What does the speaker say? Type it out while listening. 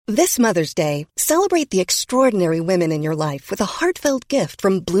This Mother's Day, celebrate the extraordinary women in your life with a heartfelt gift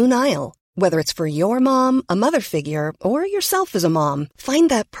from Blue Nile. Whether it's for your mom, a mother figure, or yourself as a mom, find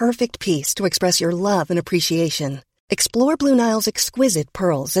that perfect piece to express your love and appreciation. Explore Blue Nile's exquisite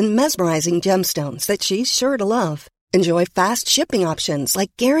pearls and mesmerizing gemstones that she's sure to love. Enjoy fast shipping options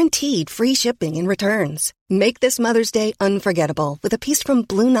like guaranteed free shipping and returns. Make this Mother's Day unforgettable with a piece from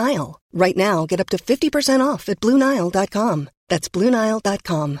Blue Nile. Right now, get up to 50% off at BlueNile.com. That's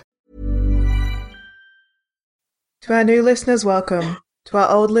BlueNile.com. To our new listeners, welcome. To our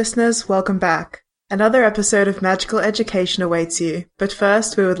old listeners, welcome back. Another episode of Magical Education awaits you, but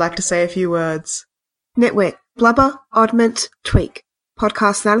first we would like to say a few words. Nitwit, blubber, oddment, tweak.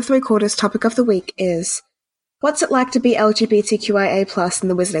 Podcast 9 3/4 topic of the week is, what's it like to be LGBTQIA+ in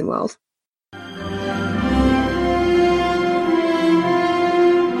the Wizarding World?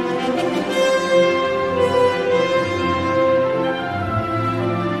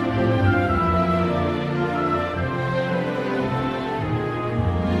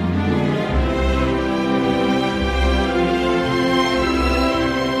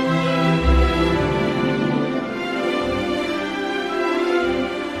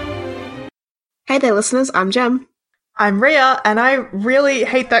 Hey there, listeners. I'm Jem. I'm Ria, and I really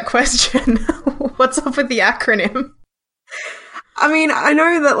hate that question. What's up with the acronym? I mean, I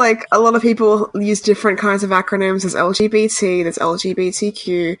know that, like, a lot of people use different kinds of acronyms. There's LGBT, there's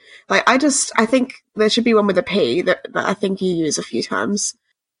LGBTQ. Like, I think there should be one with a P that I think you use a few times.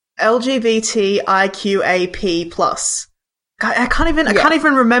 LGBTIQAP+. I can't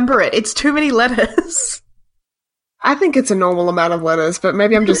even remember it. It's too many letters. I think it's a normal amount of letters, but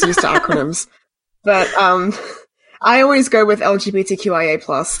maybe I'm just used to acronyms. But I always go with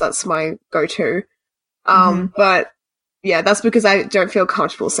LGBTQIA+. That's my go-to. But yeah, that's because I don't feel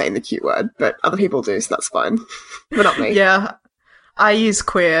comfortable saying the Q word, but other people do, so that's fine. But not me. Yeah, I use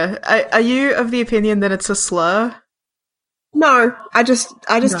queer. Are you of the opinion that it's a slur? No, I just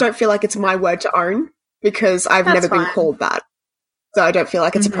don't feel like it's my word to own, because I've never been called that. So I don't feel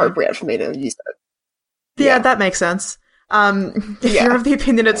like it's appropriate for me to use it. Yeah, that makes sense. If you're of the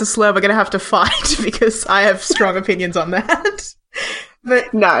opinion it's a slur, we're going to have to fight, because I have strong opinions on that.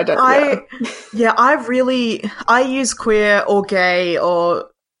 But no, I don't. I use queer or gay or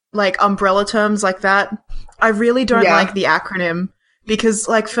like umbrella terms like that. I really don't like the acronym because,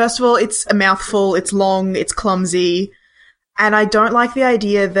 like, first of all, it's a mouthful, it's long, it's clumsy, and I don't like the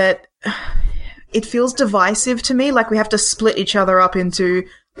idea that it feels divisive to me, like we have to split each other up into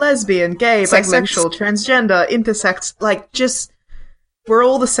lesbian, gay, bisexual, transgender, intersex, like, just, we're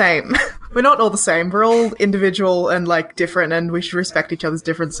all the same. We're not all the same. We're all individual and, like, different, and we should respect each other's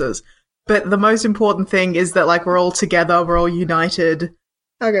differences. But the most important thing is that, like, we're all together, we're all united.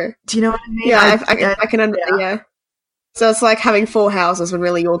 Okay. Do you know what I mean? Yeah, I can understand, yeah. So it's like having 4 houses when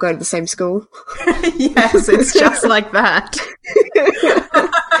really you all go to the same school? Yes, it's just like that.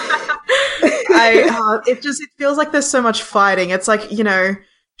 It feels like there's so much fighting. It's like, you know,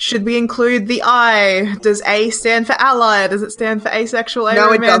 should we include the I? Does A stand for ally? Does it stand for asexual, aromantic?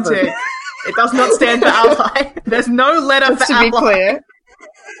 No, it doesn't. It does not stand for ally. There's no letter just for to ally. Be clear.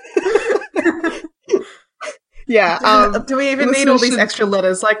 Yeah. Do we even need all these extra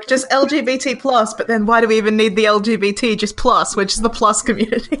letters? Like, just LGBT plus, but then why do we even need the LGBT just plus, which is the plus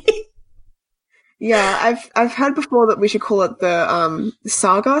community? Yeah, I've heard before that we should call it the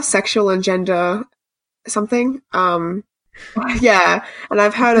saga, sexual and gender something. Yeah, and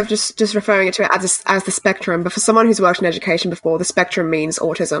I've heard of just referring it to it as the spectrum, but for someone who's worked in education before, the spectrum means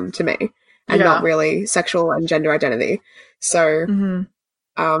autism to me, and not really sexual and gender identity. So,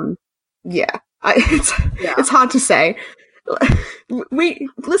 it's hard to say.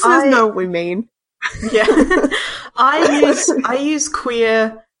 Listeners know what we mean. Yeah, I use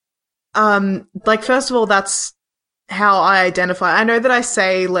queer. Like, first of all, that's how I identify. I know that I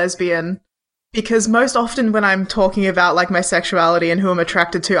say lesbian because most often when I'm talking about, like, my sexuality and who I'm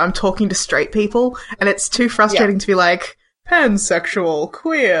attracted to, I'm talking to straight people, and it's too frustrating to be like, pansexual,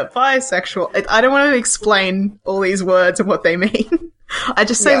 queer, bisexual. I don't want to explain all these words and what they mean. I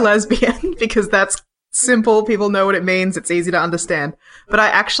just say lesbian because that's simple, people know what it means, it's easy to understand. But I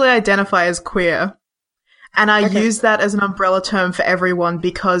actually identify as queer. And I use that as an umbrella term for everyone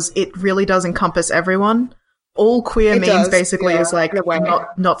because it really does encompass everyone. All queer means basically is like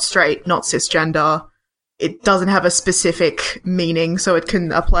not straight, not cisgender. It doesn't have a specific meaning, so it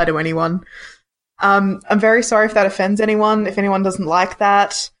can apply to anyone. I'm very sorry if that offends anyone, if anyone doesn't like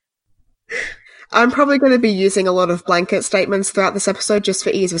that. I'm probably going to be using a lot of blanket statements throughout this episode just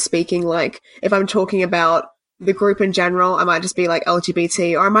for ease of speaking. Like, if I'm talking about the group in general. I might just be like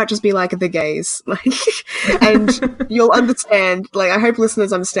LGBT, or I might just be like the gays. Like, and you'll understand, like, I hope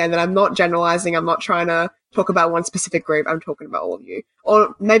listeners understand that I'm not generalizing. I'm not trying to talk about one specific group. I'm talking about all of you.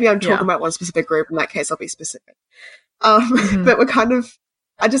 Or maybe I'm talking about one specific group. In that case, I'll be specific. But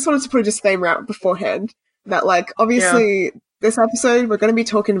I just wanted to put a disclaimer out beforehand that, like, obviously this episode, we're going to be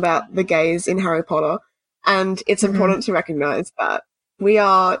talking about the gays in Harry Potter. And it's important to recognize that we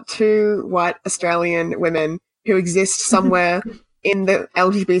are two white Australian women who exist somewhere in the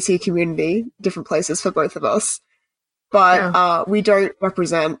LGBT community, different places for both of us. But we don't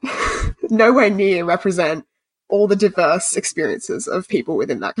nowhere near represent all the diverse experiences of people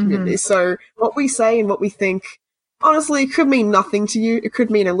within that community. So what we say and what we think, honestly, it could mean nothing to you. It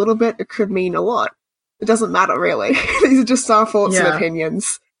could mean a little bit. It could mean a lot. It doesn't matter, really. These are just our thoughts and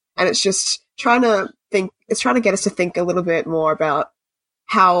opinions. And it's just trying to get us to think a little bit more about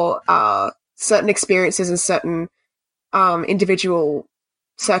how certain experiences and certain individual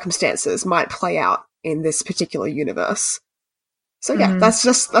circumstances might play out in this particular universe. So that's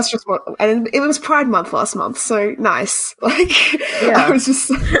just what, and it was Pride Month last month, so nice. Like, I was just,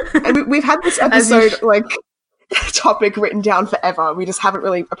 and we've had this episode topic written down forever. We just haven't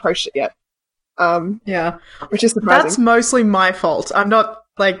really approached it yet. Which is surprising. That's mostly my fault. I'm not,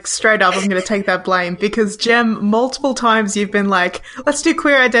 like, straight up, I'm going to take that blame, because Jem, multiple times you've been like, let's do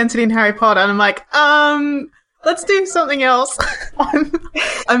queer identity in Harry Potter, and I'm like, let's do something else.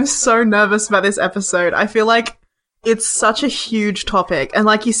 I'm so nervous about this episode. I feel like it's such a huge topic, and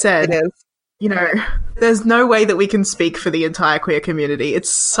like you said, you know, there's no way that we can speak for the entire queer community.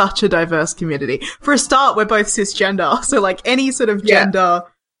 It's such a diverse community. For a start, we're both cisgender, so, like, any sort of gender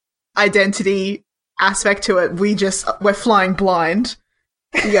identity aspect to it, we're flying blind.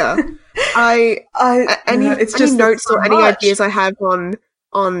 Yeah. Any notes or any ideas I have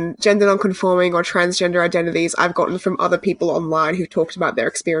on gender non-conforming or transgender identities I've gotten from other people online who've talked about their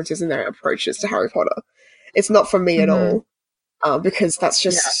experiences and their approaches to Harry Potter. It's not from me at all, because that's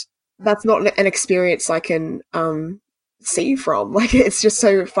not an experience I can see from. Like, it's just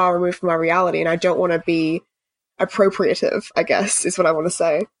so far removed from my reality, and I don't want to be appropriative, I guess, is what I want to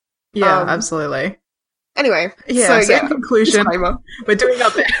say. Yeah, absolutely. Anyway, so in conclusion, we're doing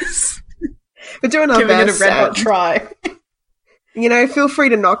our best. We're doing our Giving best. Giving it a red hot try. You know, feel free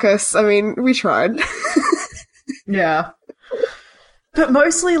to knock us. I mean, we tried. Yeah. But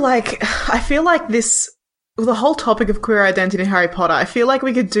mostly, like, I feel like the whole topic of queer identity in Harry Potter, I feel like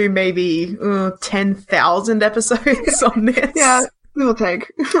we could do maybe 10,000 episodes on this. Yeah, we will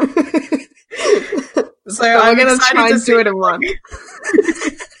take. So I'm going to try and do it in one.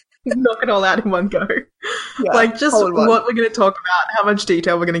 Knock it all out in one go. Yeah, like, just what we're going to talk about, how much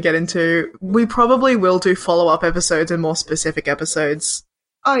detail we're going to get into. We probably will do follow-up episodes and more specific episodes.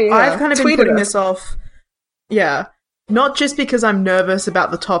 Oh, yeah. I've kind of been putting this off. Yeah. Not just because I'm nervous about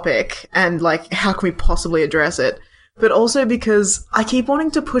the topic and, like, how can we possibly address it, but also because I keep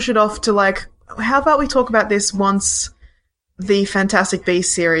wanting to push it off to, like, how about we talk about this once the Fantastic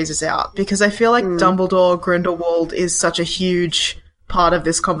Beasts series is out? Because I feel like Dumbledore, Grindelwald is such a huge part of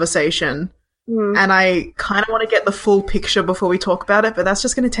this conversation, and I kind of want to get the full picture before we talk about it, but that's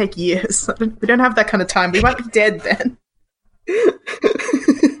just going to take years. We don't have that kind of time. We might be dead then.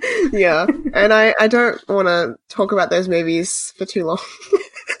 Yeah, and I don't want to talk about those movies for too long.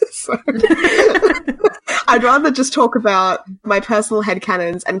 So I'd rather just talk about my personal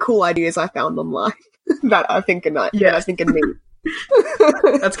headcanons and cool ideas I found online that I think are nice. Yeah, I think are neat.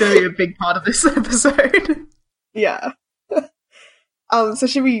 That's going to be a big part of this episode. Yeah. So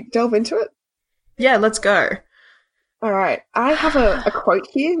should we delve into it? Yeah, let's go. All right. I have a quote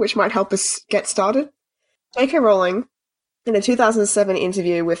here which might help us get started. J.K. Rowling, in a 2007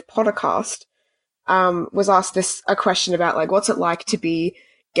 interview with Pottercast, was asked a question about, like, what's it like to be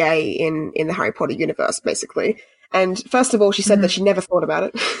gay in the Harry Potter universe, basically. And first of all, she said that she never thought about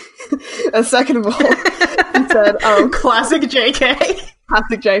it. And second of all, she said, classic JK.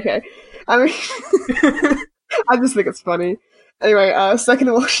 Classic JK. I mean, I just think it's funny. Anyway, second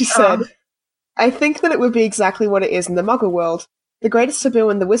of all, she said, I think that it would be exactly what it is in the Muggle world. The greatest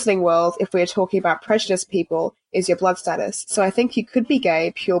taboo in the Wizarding world, if we are talking about prejudiced people, is your blood status. So I think you could be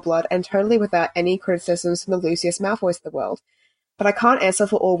gay, pure blood, and totally without any criticisms from the Lucius Malfoys of the world. But I can't answer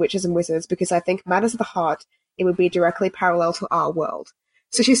for all witches and wizards because I think matters of the heart, it would be directly parallel to our world.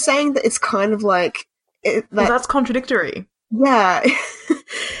 So she's saying that it's kind of like... well, that's contradictory. Yeah.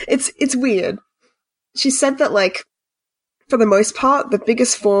 It's weird. She said that, like, for the most part, the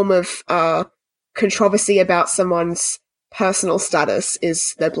biggest form of controversy about someone's personal status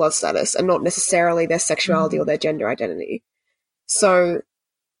is their blood status and not necessarily their sexuality or their gender identity. So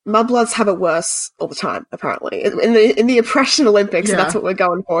mudbloods have it worse all the time, apparently. In the oppression Olympics, Yeah. that's what we're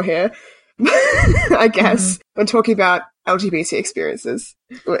going for here. I guess. When talking about LGBT experiences.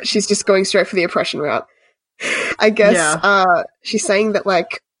 She's just going straight for the oppression route. I guess she's saying that,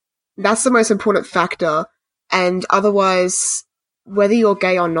 like, that's the most important factor, and otherwise, whether you're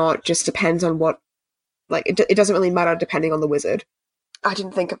gay or not just depends on what, like, it doesn't really matter depending on the wizard. I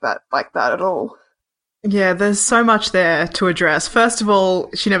didn't think of that like that at all. Yeah, there's so much there to address. First of all,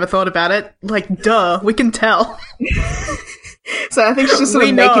 she never thought about it. Like, duh, we can tell. So I think she's just sort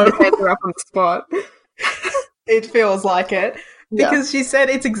of making the answer up on the spot. It feels like it. Because she said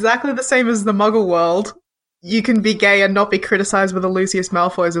it's exactly the same as the Muggle world. You can be gay and not be criticized with the Lucius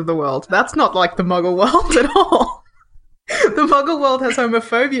Malfoys of the world. That's not like the Muggle world at all. The Muggle world has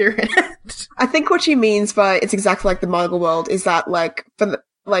homophobia in it. I think what she means by it's exactly like the Muggle world is that, like,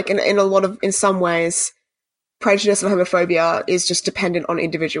 in some ways, prejudice and homophobia is just dependent on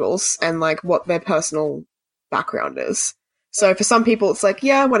individuals and, like, what their personal background is. So for some people, it's like,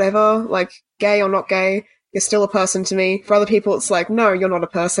 yeah, whatever, like, gay or not gay, you're still a person to me. For other people, it's like, no, you're not a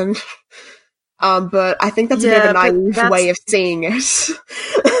person. But I think that's a bit of a naive way of seeing it.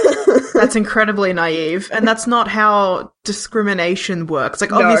 That's incredibly naive, and that's not how discrimination works.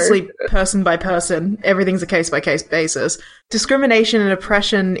 Like, obviously, person by person, everything's a case-by-case basis. Discrimination and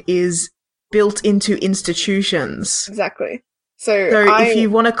oppression is built into institutions. Exactly. So if you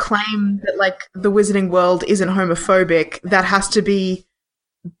want to claim that, like, the wizarding world isn't homophobic, that has to be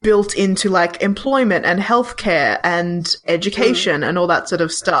built into, like, employment and healthcare and education and all that sort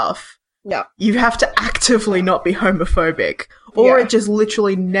of stuff. Yeah. You have to actively not be homophobic, or it just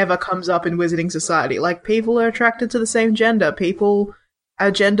literally never comes up in wizarding society. Like, people are attracted to the same gender, people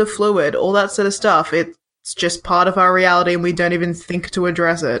are gender fluid, all that sort of stuff. It's just part of our reality and we don't even think to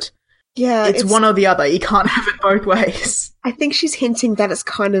address it. Yeah. It's one or the other. You can't have it both ways. I think she's hinting that it's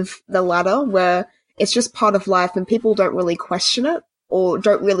kind of the latter, where it's just part of life and people don't really question it or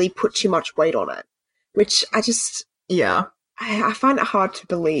don't really put too much weight on it, which I just... Yeah. I find it hard to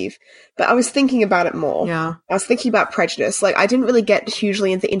believe, but I was thinking about it more. Yeah. I was thinking about prejudice. Like, I didn't really get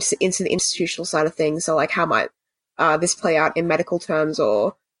hugely into the institutional side of things, so, like, how might this play out in medical terms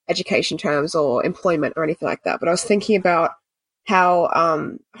or education terms or employment or anything like that. But I was thinking about how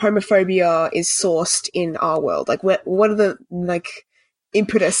homophobia is sourced in our world. Like, what are the, like,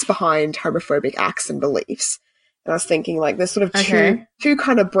 impetus behind homophobic acts and beliefs? And I was thinking, like, there's sort of two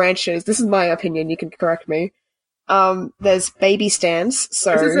kind of branches. This is my opinion, you can correct me. There's baby stands,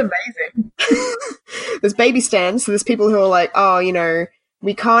 so... This is amazing. There's baby stands, so there's people who are like, oh, you know,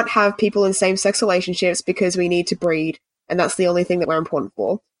 we can't have people in same-sex relationships because we need to breed, and that's the only thing that we're important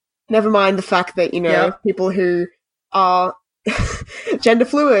for. Never mind the fact that, you know, people who are gender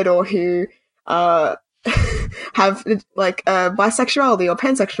fluid or who have, like, bisexuality or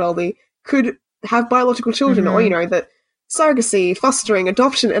pansexuality could have biological children, or, you know, that surrogacy, fostering,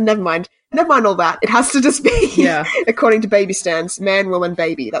 adoption, and never mind all that. It has to just be, according to baby stands, man, woman,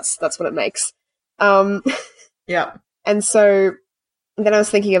 baby. That's what it makes. Yeah. And so then I was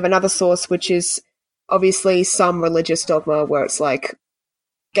thinking of another source, which is obviously some religious dogma where it's like,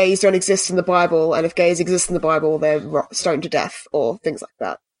 gays don't exist in the Bible, and if gays exist in the Bible, they're stoned to death, or things like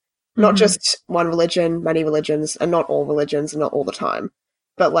that. Not just one religion, many religions, and not all religions, and not all the time.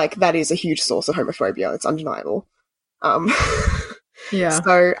 But, like, that is a huge source of homophobia. It's undeniable. Yeah.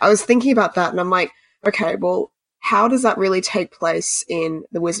 So I was thinking about that, and I'm like, okay, well, how does that really take place in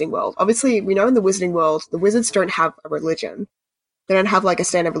the wizarding world? Obviously, we know in the wizarding world, the wizards don't have a religion. They don't have, like, a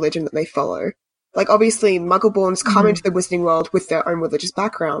standard religion that they follow. Like, obviously, Muggleborns come into the wizarding world with their own religious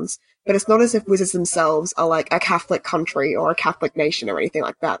backgrounds, but it's not as if wizards themselves are, like, a Catholic country or a Catholic nation or anything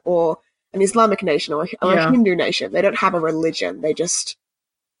like that, or an Islamic nation or a Hindu nation. They don't have a religion. They just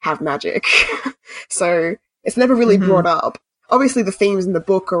have magic. So it's never really brought up. Obviously, the themes in the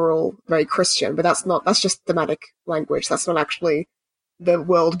book are all very Christian, but that's just thematic language. That's not actually the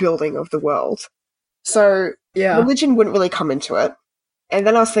world building of the world. So religion wouldn't really come into it. And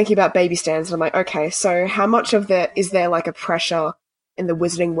then I was thinking about baby stands, and I'm like, okay, so how much of is there, like, a pressure in the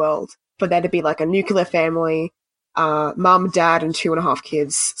wizarding world for there to be, like, a nuclear family, mum, dad, and 2.5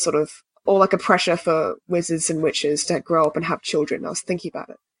 kids, sort of, or, like, a pressure for wizards and witches to grow up and have children? I was thinking about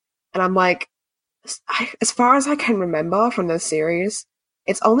it. And I'm like, as far as I can remember from the series,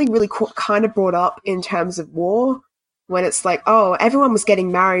 it's only really kind of brought up in terms of war, when it's like, oh, everyone was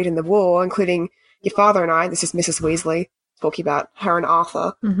getting married in the war, including your father and I. This is Mrs. Weasley, talking about her and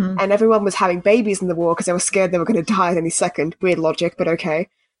Arthur. And everyone was having babies in the war because they were scared they were going to die at any second. Weird logic, but okay.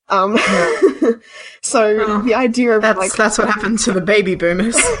 So the idea of that's what happened to the baby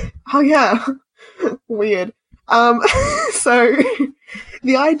boomers. Oh yeah. Weird. So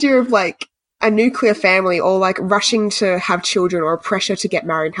the idea of like a nuclear family or like rushing to have children or a pressure to get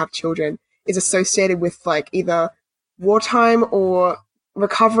married and have children is associated with like either wartime or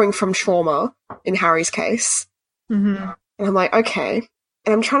recovering from trauma in Harry's case. Mm-hmm. And I'm like, okay.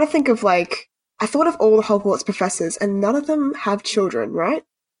 And I'm trying to think of like, I thought of all the Hogwarts professors and none of them have children, right?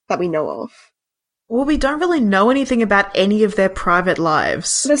 That we know of. Well, we don't really know anything about any of their private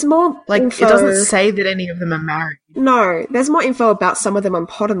lives. There's more like, info. It doesn't say that any of them are married. No, there's more info about some of them on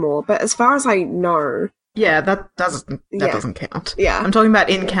Pottermore, but as far as I know... Yeah, that doesn't count. Yeah. I'm talking about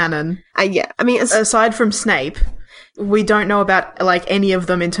in canon. Yeah, I mean... Aside from Snape, we don't know about, like, any of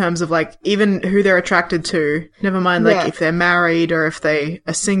them in terms of, like, even who they're attracted to. Never mind, like, if they're married or if they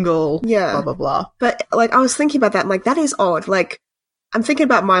are single, blah, blah, blah. But, like, I was thinking about that, and, like, that is odd. Like, I'm thinking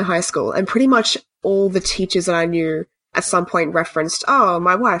about my high school, and pretty much all the teachers that I knew at some point referenced, oh,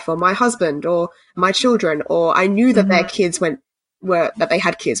 my wife, or my husband, or my children, or I knew that their kids that they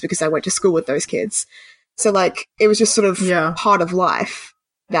had kids because I went to school with those kids. So, like, it was just sort of part of life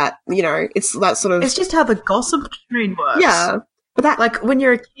that, you know, it's that sort of... It's just how the gossip train works. Yeah. But that... Like, when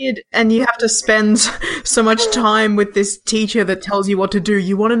you're a kid and you have to spend so much time with this teacher that tells you what to do,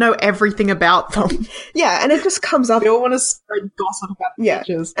 you want to know everything about them. Yeah, and it just comes up... We all want to spread gossip about the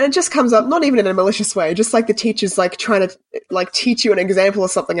teachers. And it just comes up, not even in a malicious way, just like the teacher's, like, trying to, like, teach you an example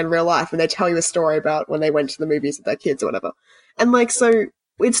of something in real life, and they tell you a story about when they went to the movies with their kids or whatever. And, like, so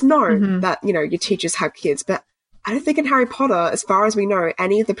it's known that, you know, your teachers have kids, but I don't think in Harry Potter, as far as we know,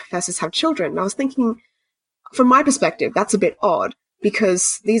 any of the professors have children. And I was thinking... From my perspective, that's a bit odd,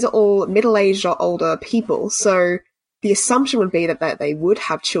 because these are all middle-aged or older people, so the assumption would be that they would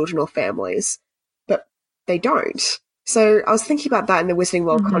have children or families, but they don't. So I was thinking about that in the Wizarding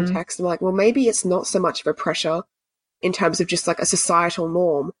World context, and like, well, maybe it's not so much of a pressure in terms of just like a societal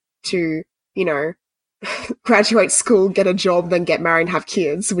norm to, you know, graduate school, get a job, then get married and have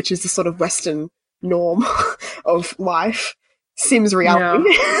kids, which is the sort of Western norm of life. Sims reality.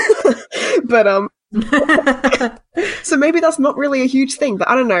 Yeah. But, so maybe that's not really a huge thing, but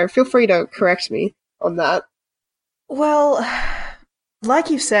I don't know. Feel free to correct me on that. Well, like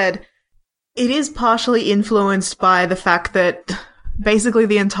you said, it is partially influenced by the fact that basically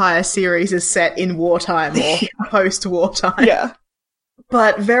the entire series is set in wartime or post-wartime. Yeah.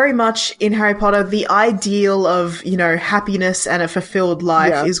 But very much in Harry Potter, the ideal of, you know, happiness and a fulfilled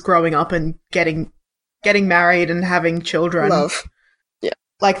life is growing up and getting married and having children. Love.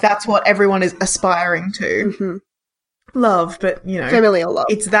 Like, that's what everyone is aspiring to. Mm-hmm. Love, but, you know... Familial love.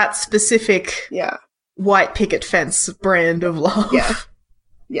 It's that specific white picket fence brand of love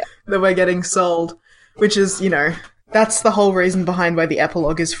that we're getting sold. Which is, you know, that's the whole reason behind why the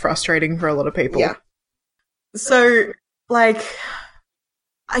epilogue is frustrating for a lot of people. Yeah. So, like,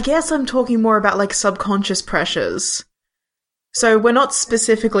 I guess I'm talking more about, like, subconscious pressures. So we're not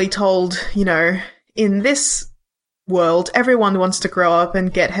specifically told, you know, in this world, everyone wants to grow up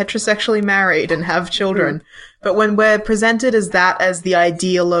and get heterosexually married and have children. But when we're presented as that as the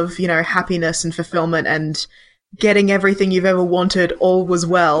ideal of, you know, happiness and fulfillment and getting everything you've ever wanted, all was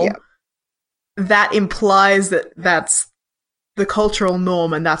well, that implies that that's the cultural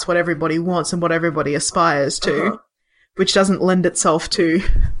norm and that's what everybody wants and what everybody aspires to, which doesn't lend itself to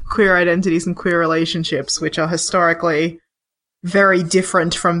queer identities and queer relationships, which are historically very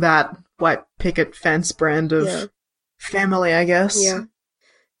different from that white picket fence brand of family, I guess.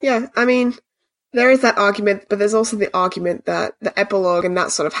 Yeah, I mean, there is that argument, but there's also the argument that the epilogue and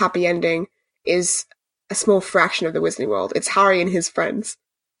that sort of happy ending is a small fraction of the Wizarding World. It's Harry and his friends.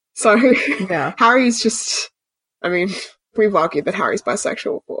 So, Harry's just... I mean, we've argued that Harry's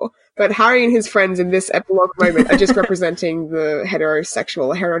bisexual before, but Harry and his friends in this epilogue moment are just representing the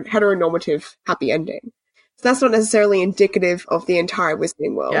heterosexual, heteronormative happy ending. So that's not necessarily indicative of the entire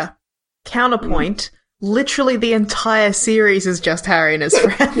Wizarding World. Yeah. Counterpoint... Literally the entire series is just Harry and his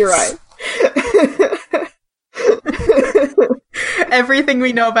friends. You're right. Everything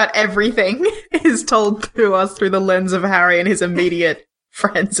we know about everything is told to us through the lens of Harry and his immediate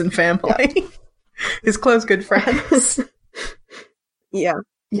friends and family. His close good friends. Yeah.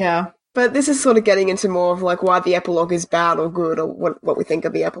 But this is sort of getting into more of like why the epilogue is bad or good or what we think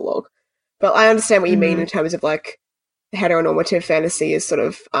of the epilogue. But I understand what you mean in terms of like the heteronormative fantasy is sort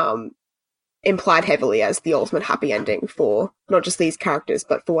of implied heavily as the ultimate happy ending for not just these characters,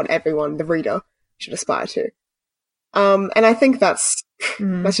 but for what everyone, the reader, should aspire to. And I think that's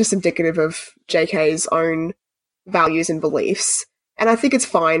just indicative of JK's own values and beliefs. And I think it's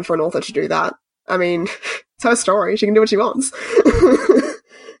fine for an author to do that. I mean, it's her story. She can do what she wants.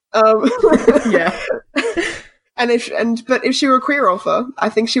 But if she were a queer author, I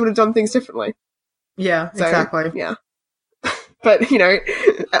think she would have done things differently. Yeah, exactly. Yeah. But,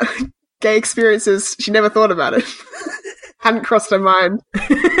 gay experiences, she never thought about it. Hadn't crossed her mind.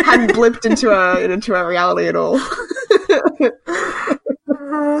 Hadn't blipped into her reality at all.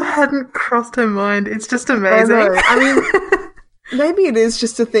 Hadn't crossed her mind. It's just amazing. I mean, maybe it is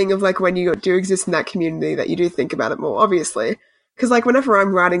just a thing of, like, when you do exist in that community that you do think about it more, obviously. Because, like, whenever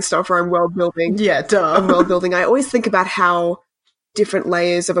I'm writing stuff or I'm world building, I always think about how different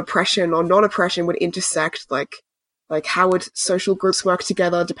layers of oppression or non-oppression would intersect, like how would social groups work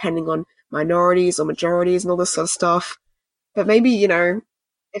together depending on minorities or majorities and all this sort of stuff. But maybe,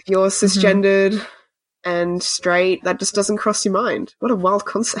 if you're cisgendered and straight, that just doesn't cross your mind. What a wild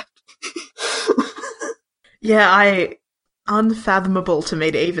concept. Yeah, unfathomable to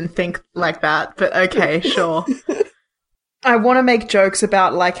me to even think like that, but okay, sure. I want to make jokes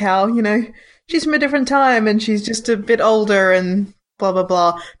about, like, how, she's from a different time and she's just a bit older and blah, blah,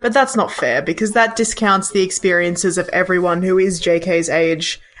 blah. But that's not fair, because that discounts the experiences of everyone who is JK's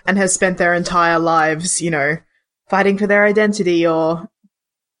age and has spent their entire lives, fighting for their identity or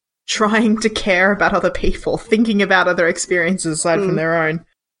trying to care about other people, thinking about other experiences aside from their own.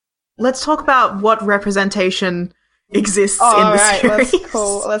 Let's talk about what representation exists in the series. That's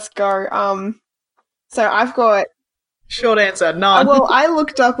cool. Let's go. So I've got... Short answer, none. Well, I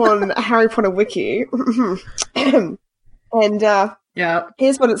looked up on Harry Potter Wiki, and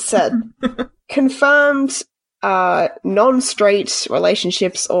here's what it said. Confirmed non-straight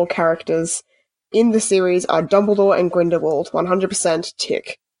relationships or characters in the series are Dumbledore and Grindelwald, 100%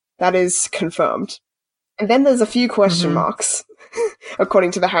 tick. That is confirmed. And then there's a few question marks,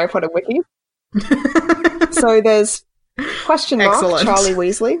 according to the Harry Potter Wiki. So there's question mark, Excellent. Charlie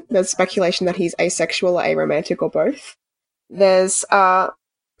Weasley. There's speculation that he's asexual or aromantic or both. There's,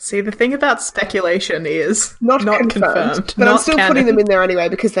 See, the thing about speculation is not confirmed. But I'm still putting them in there anyway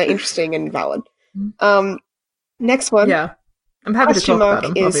because they're interesting and valid. Next one. Yeah. I'm happy to talk about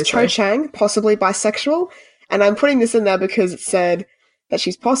them, is obviously. Cho Chang, possibly bisexual. And I'm putting this in there because it said that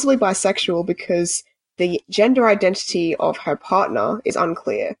she's possibly bisexual because the gender identity of her partner is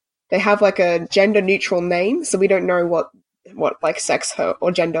unclear. They have, like, a gender-neutral name, so we don't know what like, sex her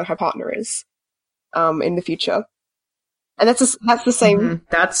or gender her partner is in the future. And that's the same...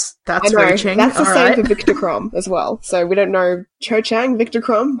 That's reaching. That's the All same right. for Victor Crumb as well. So we don't know Cho Chang, Victor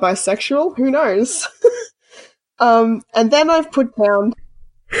Crumb, bisexual? Who knows? And then I've put down...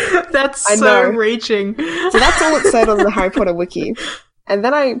 That's I so know. reaching. So that's all it said on the Harry Potter Wiki. And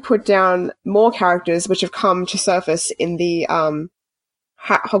then I put down more characters which have come to surface in the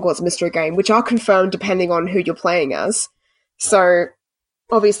Hogwarts Mystery Game, which are confirmed depending on who you're playing as. So,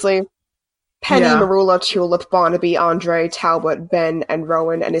 obviously... Penny, Marula, Tulip, Barnaby, Andre, Talbot, Ben, and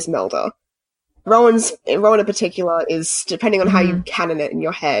Rowan, and Ismelda. Rowan in particular is, depending on how you canon it in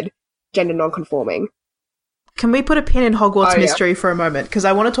your head, gender non-conforming. Can we put a pin in Hogwarts Mystery for a moment? Because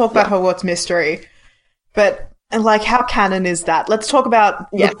I want to talk about Hogwarts Mystery. But, like, how canon is that? Let's talk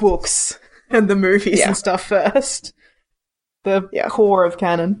about the books and the movies and stuff first. The core of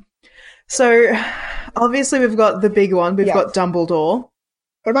canon. So, obviously we've got the big one. We've got Dumbledore.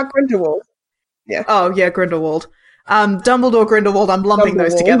 What about Grindelwald? Yeah. Oh, yeah, Grindelwald. Dumbledore, Grindelwald, I'm lumping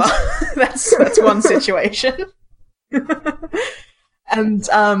those together. That's one situation. And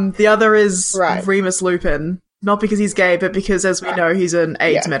the other is Remus Lupin. Not because he's gay, but because, as we know, he's an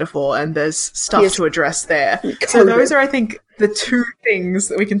AIDS metaphor, and there's stuff to address there. So those are, I think, the two things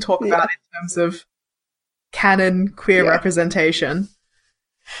that we can talk about in terms of canon queer representation.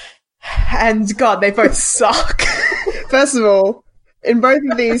 And, God, they both suck. First of all, in both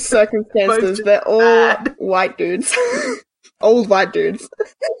of these circumstances, they're all white dudes. Old white dudes.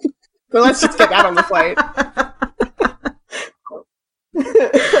 So let's just get that on the plate.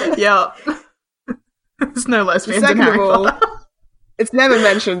 Yeah. There's no lesbians in Second Harry of all, Potter. it's never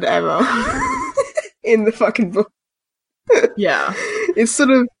mentioned ever in the fucking book. Yeah. It's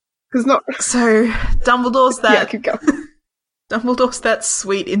sort of... Cause not... So, Dumbledore's that... Yeah, keep going. Dumbledore's that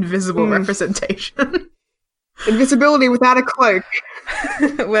sweet invisible representation. Invisibility without a cloak.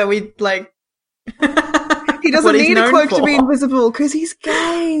 Where we, like... He doesn't need a cloak to be invisible, because he's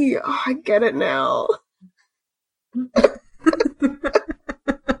gay! Oh, I get it now.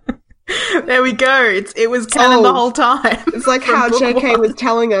 There we go. It was canon the whole time. It's like how JK was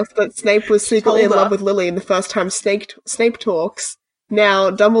telling us that Snape was secretly in love with Lily in the first time Snape talks. Now,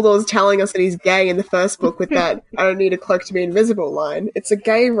 Dumbledore's telling us that he's gay in the first book with that I don't need a cloak to be invisible line. It's a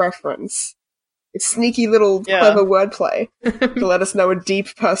gay reference. It's sneaky little clever wordplay to let us know a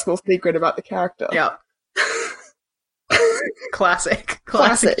deep personal secret about the character. Yeah. Classic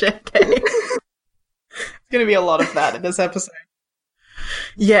JK. There's going to be a lot of that in this episode.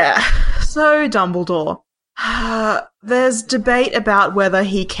 Yeah. So, Dumbledore. There's debate about whether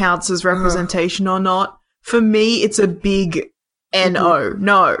he counts as representation or not. For me, it's a big no.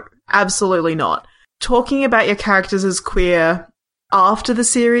 No, absolutely not. Talking about your characters as queer after the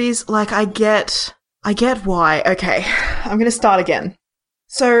series, like, I get why. Okay, I'm going to start again.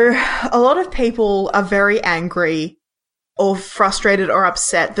 So, a lot of people are very angry or frustrated or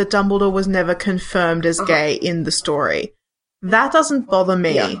upset that Dumbledore was never confirmed as gay in the story. That doesn't bother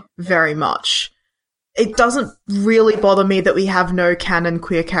me very much. It doesn't really bother me that we have no canon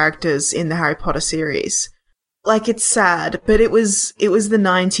queer characters in the Harry Potter series. Like, it's sad, but it was the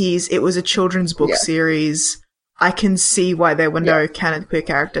 90s, it was a children's book series. I can see why there were no canon queer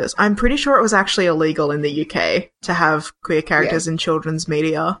characters. I'm pretty sure it was actually illegal in the UK to have queer characters in children's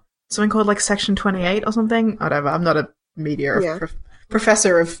media. Something called, like, Section 28 or something? Whatever, I'm not a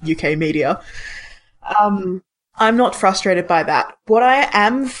professor of UK media. I'm not frustrated by that. What I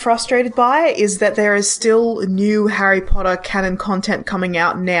am frustrated by is that there is still new Harry Potter canon content coming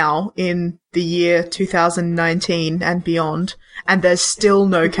out now in the year 2019 and beyond, and there's still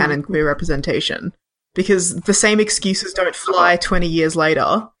no canon queer representation. Because the same excuses don't fly 20 years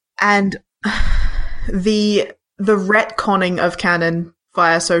later. And the retconning of canon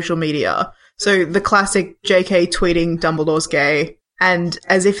via social media. So the classic JK tweeting Dumbledore's gay, and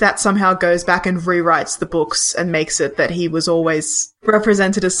as if that somehow goes back and rewrites the books and makes it that he was always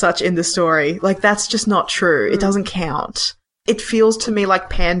represented as such in the story. Like, that's just not true. It doesn't count. It feels to me like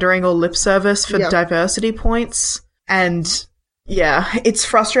pandering or lip service for diversity points. And yeah, it's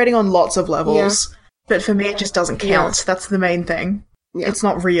frustrating on lots of levels. Yeah. But for me, it just doesn't count. Yeah. That's the main thing. Yeah. It's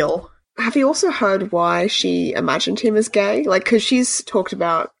not real. Have you also heard why she imagined him as gay? Like, because she's talked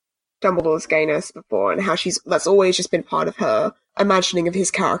about Dumbledore's gayness before and how that's always just been part of her imagining of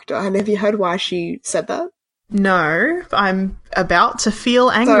his character. And have you heard why she said that? No, I'm about to feel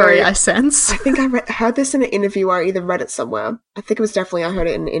angry, so, I sense. I think I heard this in an interview, or I either read it somewhere. I think it was definitely, I heard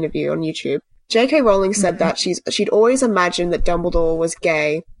it in an interview on YouTube. J.K. Rowling said that she'd always imagined that Dumbledore was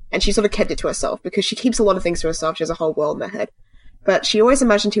gay, and she sort of kept it to herself, because she keeps a lot of things to herself. She has a whole world in her head. But she always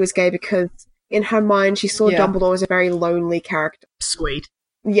imagined he was gay because, in her mind, she saw Dumbledore as a very lonely character. Sweet.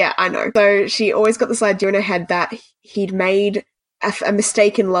 Yeah, I know. So she always got this idea in her head that he'd made a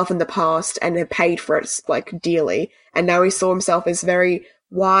mistake in love in the past and had paid for it, like, dearly. And now he saw himself as very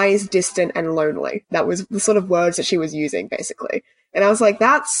wise, distant, and lonely. That was the sort of words that she was using, basically. And I was like,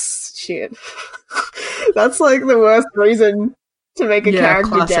 that's shit. That's, like, the worst reason to make a character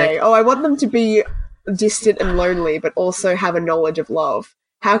classic. gay. Oh, I want them to be distant and lonely, but also have a knowledge of love.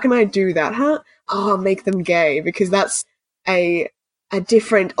 How can I do that? Oh, I'll make them gay, because that's a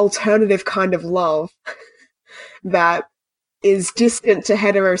different, alternative kind of love that is distant to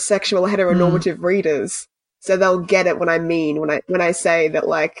heteronormative readers. So they'll get it when I say that,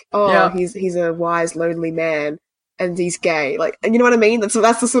 like, he's a wise, lonely man and he's gay. Like, and you know what I mean? That's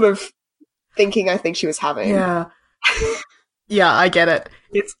the sort of thinking I think she was having. Yeah. Yeah, I get it.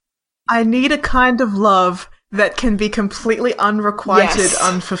 I need a kind of love that can be completely unrequited,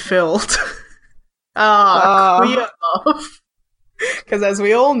 unfulfilled. Queer love. Because as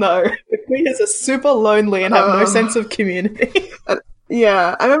we all know, the queers are super lonely and have no sense of community.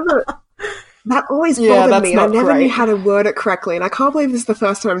 Yeah, I remember that always bothered me, and I never knew how to word it correctly, and I can't believe this is the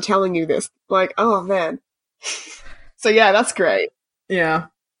first time I'm telling you this. Like, oh man. So yeah, that's great. Yeah.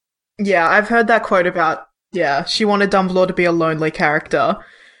 Yeah, I've heard that quote about, she wanted Dumbledore to be a lonely character,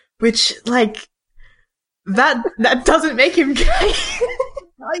 which, like, that doesn't make him gay.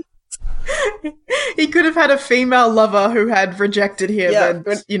 He could have had a female lover who had rejected him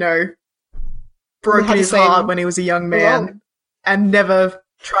and, you know, broken his heart when he was a young man and never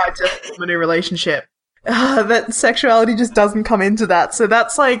tried to form a new relationship. That sexuality just doesn't come into that. So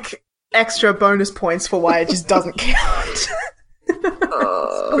that's, like, extra bonus points for why it just doesn't count.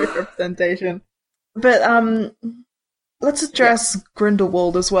 Queer representation. But, let's address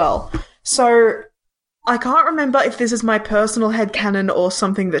Grindelwald as well. So, I can't remember if this is my personal headcanon or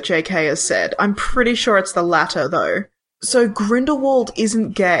something that JK has said. I'm pretty sure it's the latter, though. So Grindelwald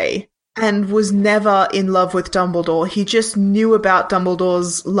isn't gay and was never in love with Dumbledore. He just knew about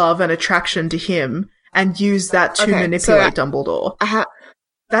Dumbledore's love and attraction to him and used that to manipulate Dumbledore.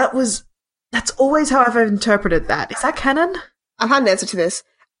 That's always how I've interpreted that. Is that canon? I've had an answer to this.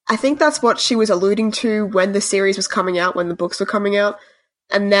 I think that's what she was alluding to when the series was coming out, when the books were coming out.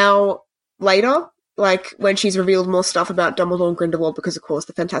 And now, later, like, when she's revealed more stuff about Dumbledore and Grindelwald, because, of course,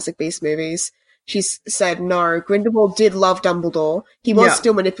 the Fantastic Beasts movies, she's said, no, Grindelwald did love Dumbledore. He was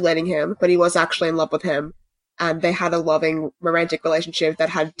still manipulating him, but he was actually in love with him. And they had a loving, romantic relationship that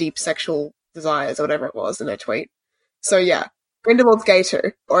had deep sexual desires, or whatever it was in her tweet. So, yeah. Grindelwald's gay too,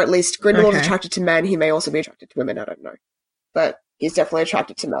 or at least Grindelwald's Okay. attracted to men. He may also be attracted to women. I don't know, but he's definitely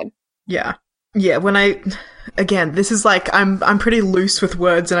attracted to men. Yeah. Yeah, again, this is like, I'm pretty loose with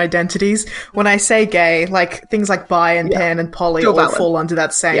words and identities. When I say gay, like, things like bi and pan and poly Still all valid. fall under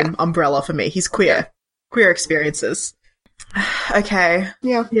that same umbrella for me. He's queer. Queer experiences. Okay.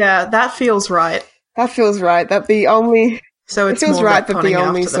 Yeah, Yeah, that feels right. that feels right. That the only So it it's feels more right that the retconning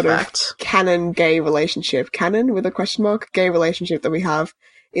only after sort the of fact. canon gay relationship, canon with a question mark, gay relationship that we have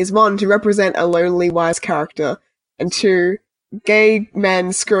is one, to represent a lonely wise character, and two, gay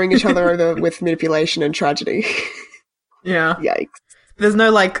men screwing each other over with manipulation and tragedy. Yeah. Yikes. There's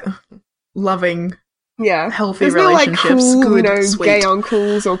no, like, loving, Yeah. healthy There's no, like, relationships. cool, Good, sweet. gay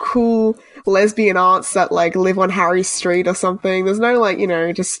uncles or cool lesbian aunts that, like, live on Harry Street or something. There's no, like,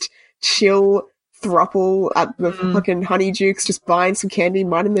 just chill thruple at the fucking Honeydukes just buying some candy,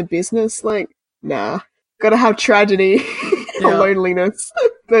 minding their business. Like, nah. Gotta have tragedy or Yeah. loneliness.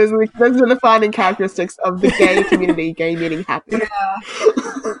 Those are the defining characteristics of the gay community, gay meaning happy.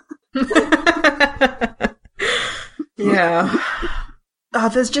 Yeah.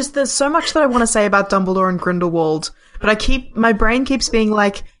 There's so much that I want to say about Dumbledore and Grindelwald, but my brain keeps being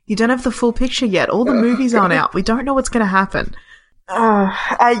like, you don't have the full picture yet. All the movies aren't out. We don't know what's going to happen.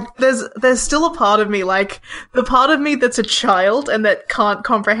 There's still a part of me, like, the part of me that's a child and that can't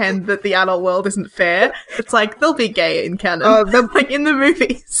comprehend that the adult world isn't fair. It's like, they'll be gay in canon. Like, in the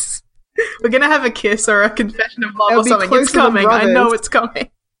movies. We're gonna have a kiss or a confession of love They'll or be something. closer It's than coming. I know brothers. it's coming.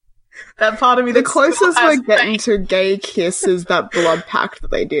 That part of me The that still closest has we're getting faith. to gay kiss is that blood pact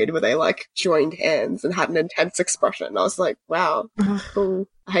that they did where they, like, joined hands and had an intense expression. I was like, wow, cool.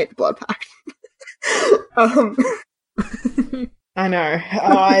 I hate the blood pact. I know.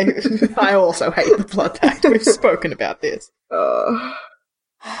 I also hate the blood pact. We've spoken about this.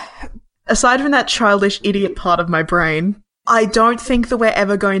 Aside from that childish idiot part of my brain, I don't think that we're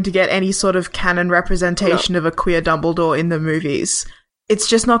ever going to get any sort of canon representation of a queer Dumbledore in the movies. It's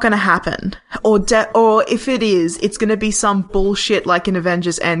just not going to happen. Or if it is, it's going to be some bullshit like in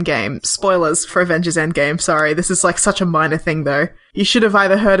Avengers Endgame. Spoilers for Avengers Endgame, sorry. This is like such a minor thing though. You should have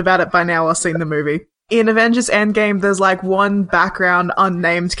either heard about it by now or seen the movie. In Avengers Endgame, there's like one background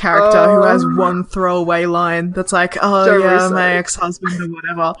unnamed character who has one throwaway line that's like, oh Don't yeah, say. my ex-husband or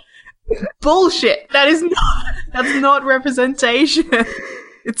whatever. Bullshit! That's not representation.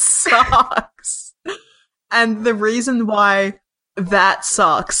 It sucks. And the reason why that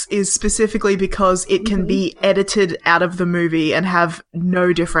sucks is specifically because it can be edited out of the movie and have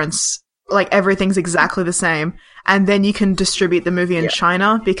no difference. Like, everything's exactly the same. And then you can distribute the movie in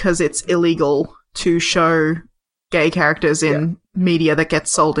China because it's illegal to show gay characters in media that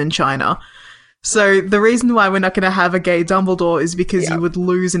gets sold in China. So the reason why we're not going to have a gay Dumbledore is because you would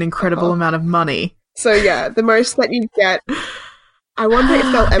lose an incredible amount of money. So yeah, the most that you get. I wonder if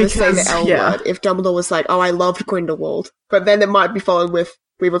they'll ever say the Because, L word. If Dumbledore was like, "Oh, I loved Grindelwald," but then it might be followed with,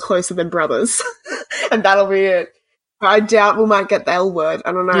 "We were closer than brothers," and that'll be it. But I doubt we might get the L word.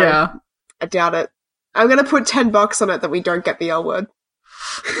 I don't know. Yeah. I doubt it. I'm gonna put $10 on it that we don't get the L word.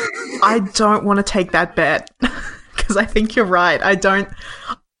 I don't want to take that bet because I think you're right.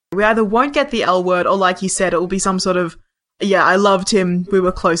 We either won't get the L word or, like you said, it will be some sort of, yeah, I loved him, we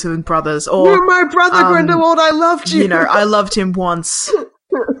were closer than brothers, or, You're my brother, Grindelwald. I loved you. you know, I loved him once.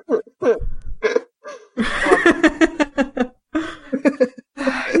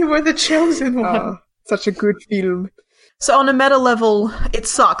 You were the chosen one. Oh, such a good film. So on a meta level, it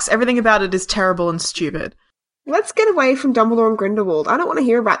sucks. Everything about it is terrible and stupid. Let's get away from Dumbledore and Grindelwald. I don't want to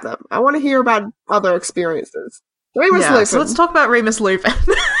hear about them. I want to hear about other experiences. Remus Lupin. So let's talk about Remus Lupin,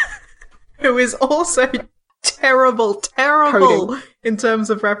 who is also terrible Coding. in terms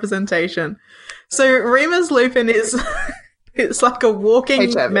of representation. So Remus Lupin is like a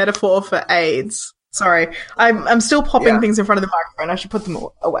walking HIV. metaphor for AIDS. Sorry, I'm still popping things in front of the microphone. I should put them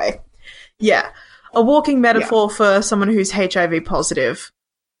away. Yeah, a walking metaphor for someone who's HIV positive,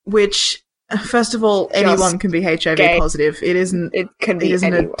 which, first of all, anyone can be HIV gay. positive. It isn't. It can be It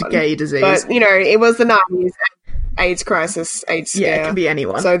isn't anyone. a gay disease. But, it was the 90s. AIDS crisis, AIDS scare. Yeah, it can be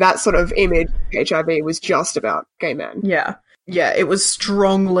anyone. So that sort of image, HIV, was just about gay men. Yeah. Yeah, it was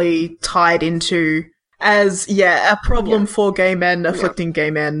strongly tied into as, a problem for gay men, afflicting gay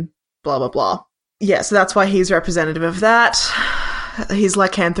men, blah, blah, blah. Yeah, so that's why he's representative of that. His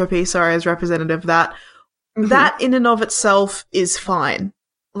lycanthropy, is representative of that. That in and of itself is fine.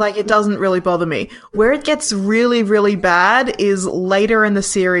 Like, it doesn't really bother me. Where it gets really, really bad is later in the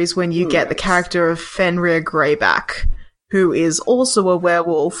series when you get the character of Fenrir Greyback, who is also a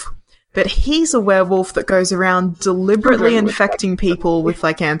werewolf, but he's a werewolf that goes around deliberately infecting people with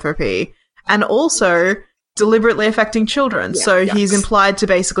lycanthropy. And also, deliberately affecting children. Yeah, So he's yikes. implied to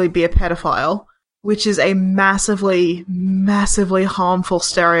basically be a pedophile, which is a massively, massively harmful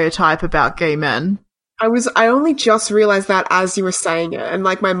stereotype about gay men. I only just realized that as you were saying it, and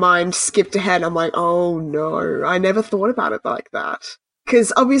like my mind skipped ahead. I'm like, oh no, I never thought about it like that.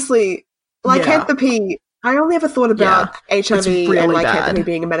 Because obviously, like Yeah. lycanthropy, I only ever thought about HIV really and bad. lycanthropy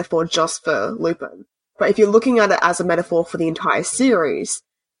being a metaphor just for Lupin. But if you're looking at it as a metaphor for the entire series,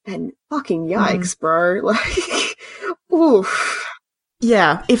 then fucking yikes, bro. Like, oof.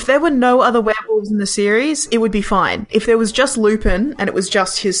 Yeah, if there were no other werewolves in the series, it would be fine. If there was just Lupin and it was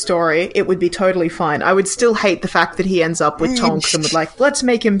just his story, it would be totally fine. I would still hate the fact that he ends up with Tonks and would like, let's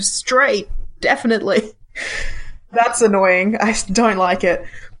make him straight. Definitely. That's annoying. I don't like it.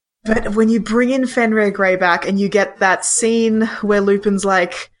 But when you bring in Fenrir Greyback and you get that scene where Lupin's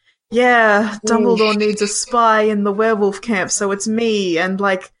like, yeah, Dumbledore needs a spy in the werewolf camp, so it's me, and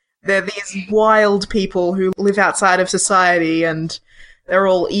like, they're these wild people who live outside of society and they're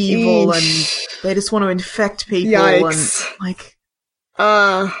all evil and they just want to infect people. Yikes. And like,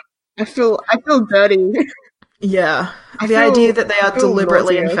 I feel dirty. yeah, the feel- idea that they are I feel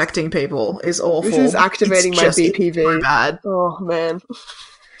deliberately nauseous. infecting people is awful. This is activating It's my just BPV. so bad. Oh man.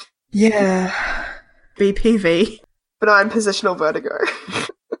 Yeah, BPV. Benign positional vertigo.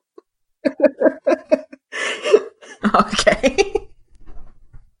 Okay.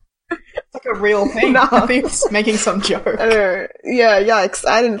 It's like a real thing. No. I think it's making some joke. I don't know. Yeah, yikes.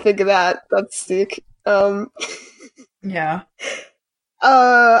 I didn't think of that. That's sick. Yeah.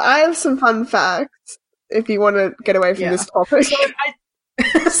 I have some fun facts if you want to get away from Yeah. this topic. So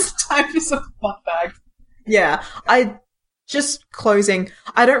it's time for some fun facts. Yeah, just closing.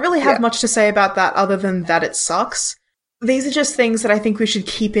 I don't really have Yeah. much to say about that other than that it sucks. These are just things that I think we should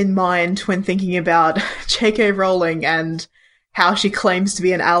keep in mind when thinking about J.K. Rowling and how she claims to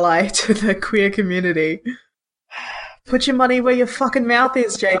be an ally to the queer community. Put your money where your fucking mouth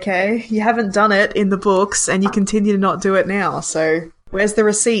is, J.K. You haven't done it in the books, and you continue to not do it now, so where's the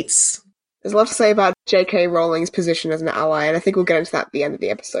receipts? There's a lot to say about J.K. Rowling's position as an ally, and I think we'll get into that at the end of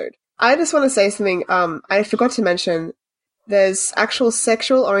the episode. I just want to say something. I forgot to mention there's actual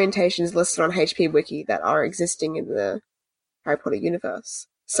sexual orientations listed on HP Wiki that are existing in the Harry Potter universe.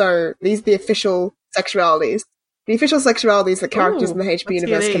 So these are the official sexualities. The official sexualities that characters in the HP let's hear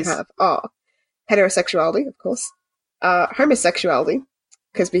universe can these. have are heterosexuality, of course, homosexuality,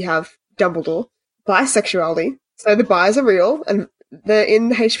 because we have Dumbledore, bisexuality, so the bis are real, and they're in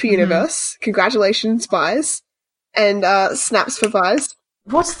the HP universe. Congratulations, bis. And snaps for bis.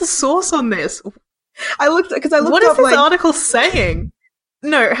 What's the source on this? I looked What up is this like article saying?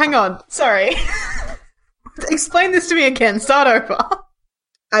 No, hang on. Sorry. Explain this to me again. Start over.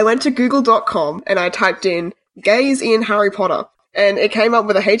 I went to google.com and I typed in gays in Harry Potter, and it came up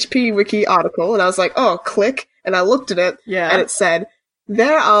with a HP Wiki article, and I was like, oh, click, and I looked at it, Yeah. and it said,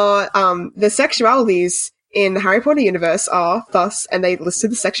 there are, the sexualities in the Harry Potter universe are thus, and they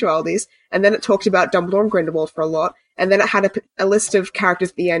listed the sexualities, and then it talked about Dumbledore and Grindelwald for a lot, and then it had a list of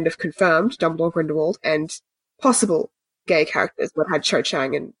characters at the end of confirmed Dumbledore, Grindelwald, and possible gay characters that had Cho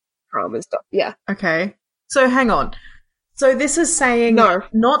Chang and Prom and stuff. Yeah. Okay. So hang on. So this is saying No.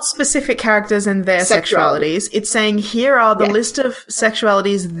 not specific characters and their Sexuality. sexualities. It's saying here are the Yeah. list of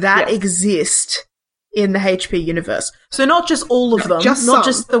sexualities that Yes. exist in the HP universe. So not just all of No, them, just not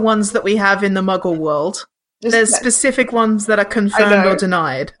some. just the ones that we have in the Muggle world. Just- There's specific ones that are I confirmed know. or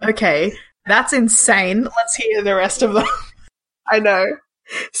denied. Okay. That's insane. Let's hear the rest of them. I know.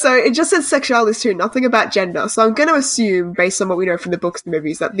 So it just says sexualities too, nothing about gender. So I'm going to assume, based on what we know from the books and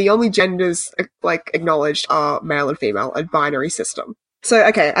movies, that the only genders like acknowledged are male and female, a binary system. So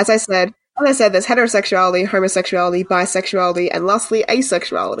okay, as I said, there's heterosexuality, homosexuality, bisexuality, and lastly,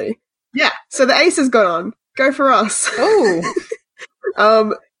 asexuality. Yeah. So the ace has gone on. Go for us.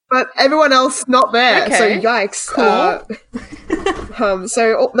 Oh. But everyone else not there. Okay. So yikes. Cool.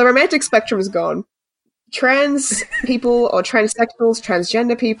 So the romantic spectrum is gone. Trans people or transsexuals,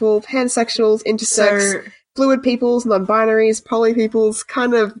 transgender people, pansexuals, intersex, So fluid peoples, non-binaries, poly peoples,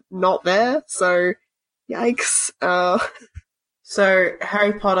 kind of not there. So yikes. So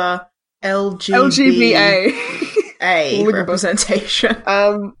Harry Potter LGBA LGBA. representation.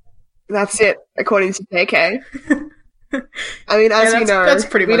 That's it, according to JK. I mean, as Yeah, we know, that's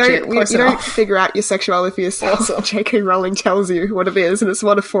pretty we much don't, it. we, Close you don't enough. figure out your sexuality for yourself. Awesome. J.K. Rowling tells you what it is, and it's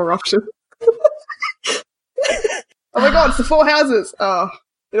one of 4 options. Oh my god, it's the 4 houses! Oh,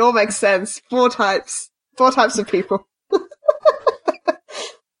 it all makes sense. 4 types. 4 types of people.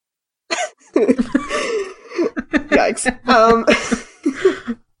 Yikes.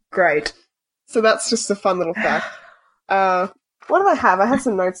 Great. So that's just a fun little fact. what did I have? I had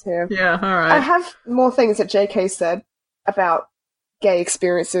some notes here. Yeah, all right. I have more things that JK said about gay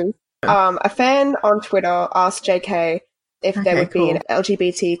experiences. A fan on Twitter asked JK if there would be an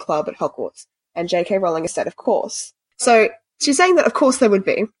LGBT club at Hogwarts, and JK Rowling has said, of course. So she's saying that of course there would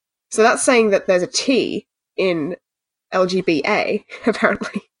be. So that's saying that there's a T in LGBA,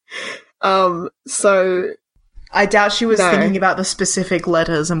 apparently. So I doubt she was thinking about the specific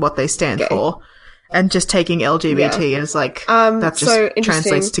letters and what they stand for, and just taking LGBT as like, that just so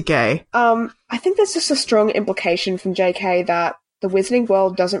translates to gay. I think there's just a strong implication from JK that the Wizarding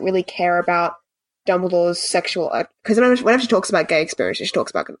world doesn't really care about Dumbledore's sexual... Because whenever she talks about gay experiences, she talks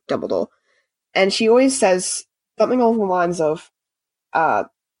about Dumbledore. And she always says something along the lines of,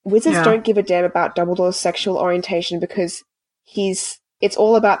 wizards don't give a damn about Dumbledore's sexual orientation because it's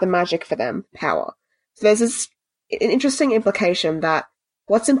all about the magic for them, power. So there's an interesting implication that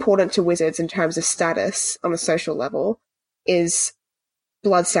what's important to wizards in terms of status on a social level is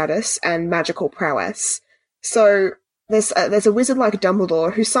blood status and magical prowess. So there's a wizard like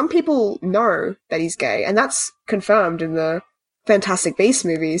Dumbledore who some people know that he's gay, and that's confirmed in the Fantastic Beasts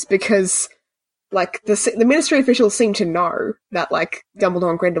movies because, like, the Ministry officials seem to know that, like, Dumbledore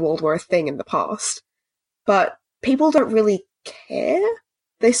and Grindelwald were a thing in the past. But people don't really care.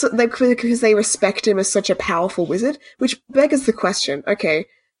 Because they respect him as such a powerful wizard, which beggars the question, okay,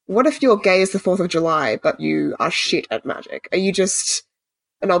 what if you're gay as the 4th of July, but you are shit at magic? Are you just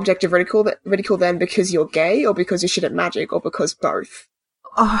an object of ridicule then because you're gay, or because you're shit at magic, or because both?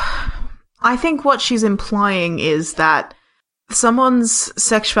 I think what she's implying is that someone's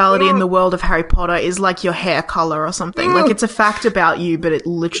sexuality in the world of Harry Potter is like your hair color or something. Like, it's a fact about you, but it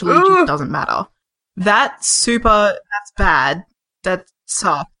literally just doesn't matter. That's bad. That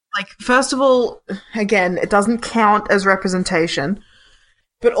sucks. Like, first of all, again, it doesn't count as representation.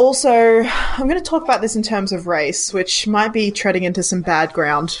 But also, I'm going to talk about this in terms of race, which might be treading into some bad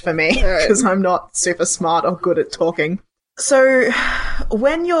ground for me, because I'm not super smart or good at talking. So,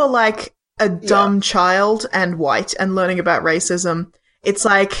 when you're, like, a dumb child and white and learning about racism, it's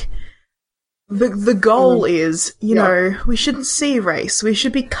like, the goal is, you know, we shouldn't see race. We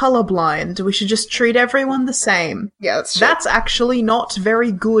should be colorblind. We should just treat everyone the same. Yeah, that's true. That's actually not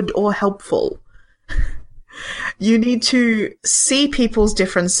very good or helpful. You need to see people's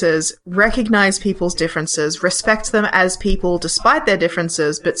differences, recognize people's differences, respect them as people despite their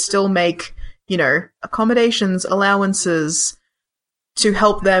differences, but still make, you know, accommodations, allowances to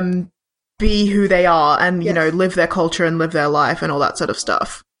help them be who they are and, you know, live their culture and live their life and all that sort of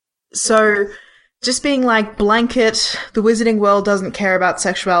stuff. So just being like, blanket, the Wizarding world doesn't care about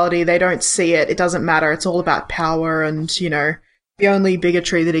sexuality, they don't see it, it doesn't matter, it's all about power and, you know, the only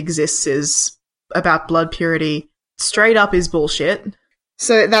bigotry that exists is about blood purity, straight up is bullshit.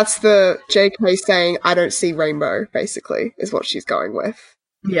 So that's the JK saying, I don't see rainbow, basically, is what she's going with.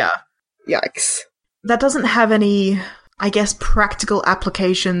 Yeah. Yikes. That doesn't have any, I guess, practical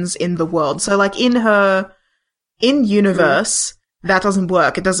applications in the world. So, like, in universe, that doesn't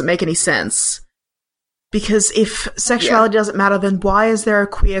work. It doesn't make any sense. Because if sexuality doesn't matter, then why is there a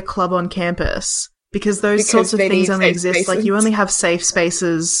queer club on campus? Because those sorts of things only exist. Like, you only have safe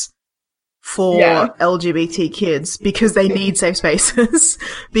spaces for LGBT kids because they need safe spaces.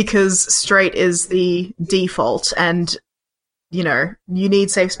 Because straight is the default, and, you know, you need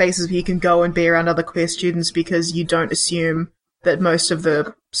safe spaces where you can go and be around other queer students because you don't assume that most of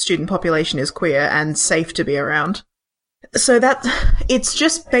the student population is queer and safe to be around. So that, it's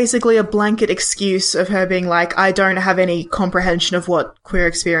just basically a blanket excuse of her being like, I don't have any comprehension of what queer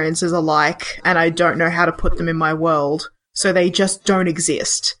experiences are like, and I don't know how to put them in my world, so they just don't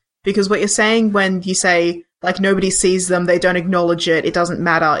exist. Because what you're saying when you say, like, nobody sees them, they don't acknowledge it, it doesn't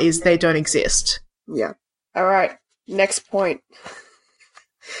matter, is they don't exist. Yeah. Alright, next point.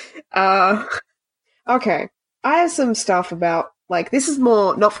 Okay. I have some stuff about, like, this is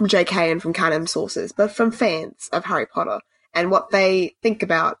more not from JK and from canon sources, but from fans of Harry Potter and what they think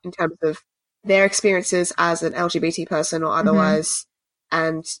about in terms of their experiences as an LGBT person or otherwise,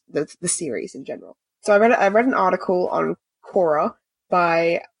 and the series in general. So I read an article on Quora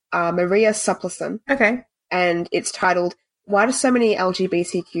by Maria Suppleson. Okay. And it's titled, Why Do So Many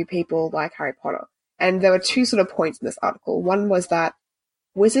LGBTQ People Like Harry Potter? And there were two sort of points in this article. One was that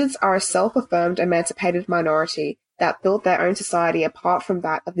wizards are a self-affirmed, emancipated minority that built their own society apart from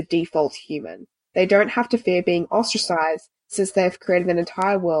that of the default human. They don't have to fear being ostracized since they've created an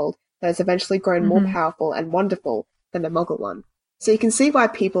entire world that has eventually grown more powerful and wonderful than the Muggle one. So you can see why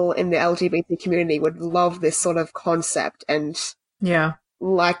people in the LGBT community would love this sort of concept and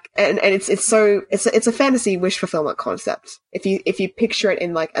like, and it's a fantasy wish fulfillment concept. If you picture it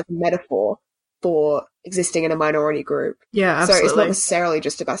in like a metaphor for existing in a minority group. Yeah, So absolutely. it's not necessarily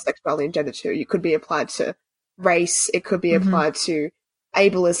just about sexuality and gender too. You could be applied to race. It could be applied to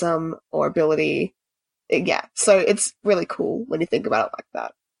ableism or ability. Yeah. So it's really cool when you think about it like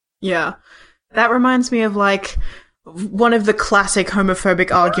that. Yeah. That reminds me of, like, one of the classic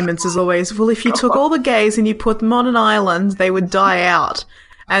homophobic arguments is always, well, if you took all the gays and you put them on an island, they would die out.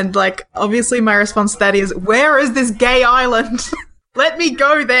 And, like, obviously my response to that is, where is this gay island? Let me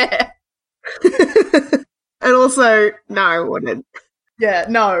go there. And also, no, it wouldn't. Yeah,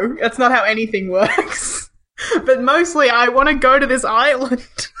 no, that's not how anything works. But mostly I want to go to this island.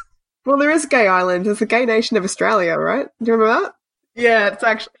 Well, there is Gay Island. It's the gay nation of Australia, right? Do you remember that? Yeah, it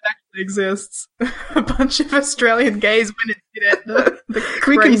actually exists. A bunch of Australian gays went and did it. The We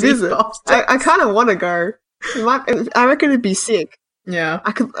can crazy visit. bastards. I kind of want to go. I reckon it'd be sick. Yeah.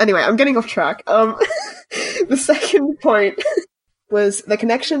 Anyway, I'm getting off track. The second point was the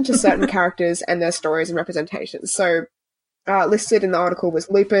connection to certain characters and their stories and representations. So, listed in the article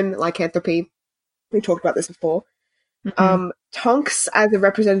was Lupin, lycanthropy. We talked about this before. Tonks as a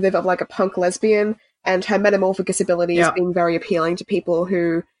representative of, like, a punk lesbian, and her metamorphic abilities being very appealing to people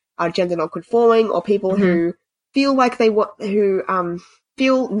who are gender non-conforming or people who feel like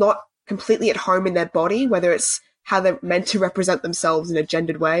feel not completely at home in their body, whether it's how they're meant to represent themselves in a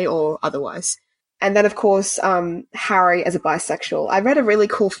gendered way or otherwise. And then, of course, Harry as a bisexual. I read a really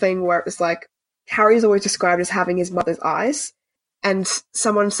cool thing where it was like, Harry's always described as having his mother's eyes, and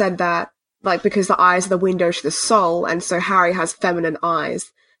someone said that, like, because the eyes are the window to the soul, and so Harry has feminine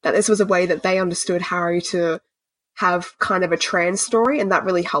eyes, that this was a way that they understood Harry to have kind of a trans story, and that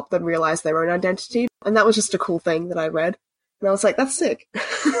really helped them realize their own identity. And that was just a cool thing that I read. And I was like, that's sick.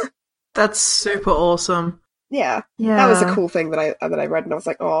 That's super awesome. Yeah. Yeah. That was a cool thing that I read, and I was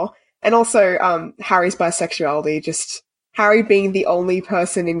like, oh. And also, Harry's bisexuality, just Harry being the only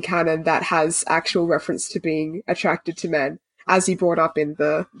person in canon that has actual reference to being attracted to men, as he brought up in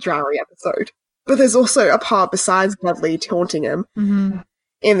the Drowry episode. But there's also a part besides Dudley taunting him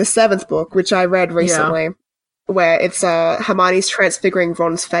in the 7th book, which I read recently, where it's Hermione's transfiguring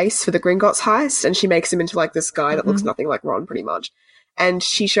Ron's face for the Gringotts heist, and she makes him into, like, this guy that looks nothing like Ron, pretty much. And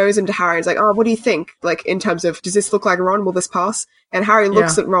she shows him to Harry and is like, oh, what do you think? Like, in terms of, does this look like Ron? Will this pass? And Harry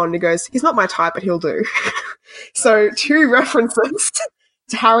looks at Ron and he goes, he's not my type, but he'll do. So, 2 references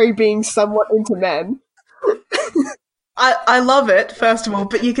to Harry being somewhat into men. I love it, first of all,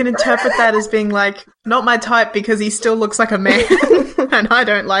 but you can interpret that as being like, not my type because he still looks like a man, and I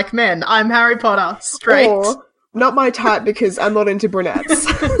don't like men. I'm Harry Potter, straight. Or, not my type because I'm not into brunettes.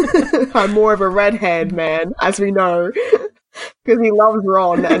 I'm more of a redhead man, as we know, because he loves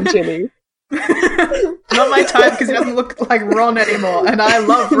Ron and Ginny. Not my type because he doesn't look like Ron anymore, and I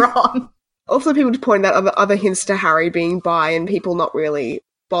love Ron. Also, people point out other hints to Harry being bi and people not really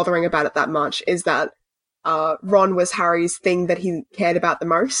bothering about it that much is that Ron was Harry's thing that he cared about the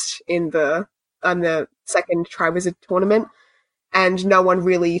most in the second Triwizard tournament, and no one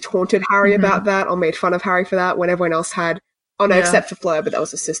really taunted Harry about that or made fun of Harry for that when everyone else had, except for Fleur, but that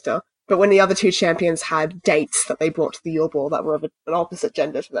was his sister. But when the other 2 champions had dates that they brought to the Yule Ball that were of an opposite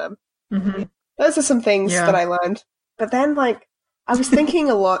gender to them. Those are some things that I learned. But then, like, I was thinking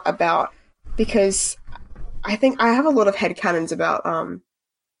a lot about, because I think I have a lot of headcanons about,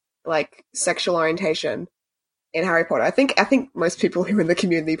 like, sexual orientation in Harry Potter. I think most people who are in the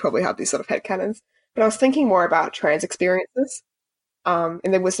community probably have these sort of headcanons. But I was thinking more about trans experiences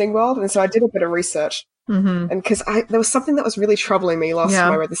in the Wizarding World, and so I did a bit of research. And because there was something that was really troubling me last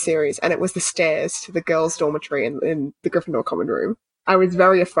time I read the series, and it was the stairs to the girls' dormitory in the Gryffindor common room. I was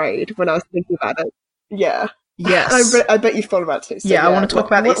very afraid when I was thinking about it. Yeah. Yes. I bet you thought about it too. So, I want to talk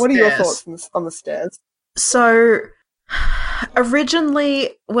about these What are your stairs. thoughts on the stairs? So,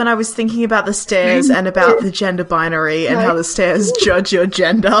 originally, when I was thinking about the stairs and about the gender binary and how the stairs judge your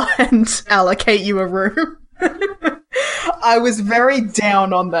gender and allocate you a room, I was very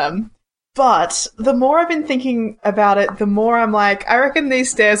down on them. But the more I've been thinking about it, the more I'm like, I reckon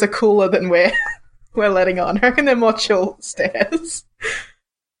these stairs are cooler than we're letting on. I reckon they're more chill stairs.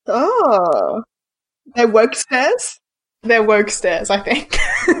 Oh. They're woke stairs? They're woke stairs, I think.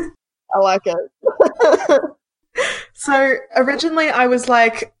 I like it. So, originally I was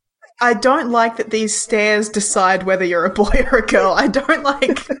like, I don't like that these stairs decide whether you're a boy or a girl. I don't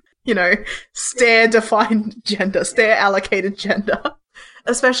like, stair-defined gender, stair-allocated gender.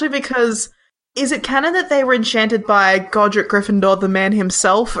 Especially because, is it canon that they were enchanted by Godric Gryffindor, the man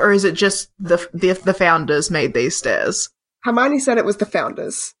himself, or is it just the founders made these stairs? Hermione said it was the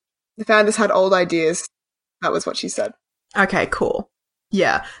founders. The founders had old ideas. That was what she said. Okay, cool.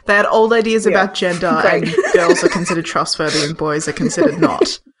 Yeah, they had old ideas about gender, and girls are considered trustworthy and boys are considered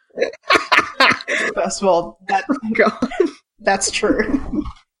not. first of all, God. that's true.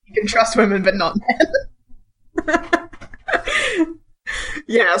 You can trust women, but not men.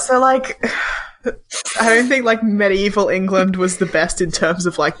 Yeah, so, like, I don't think, like, medieval England was the best in terms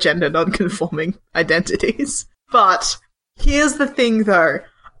of, like, gender non-conforming identities. But here's the thing, though.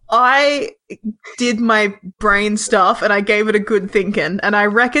 I did my brain stuff, and I gave it a good thinking, and I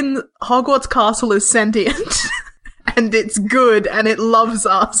reckon Hogwarts Castle is sentient, and it's good, and it loves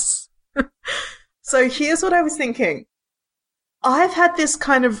us. So here's what I was thinking. I've had this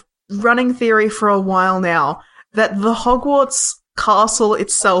kind of running theory for a while now, that the Hogwarts Castle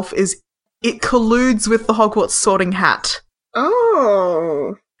itself it colludes with the Hogwarts Sorting Hat.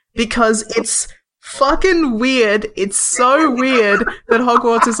 Oh. Because it's fucking weird. It's so weird that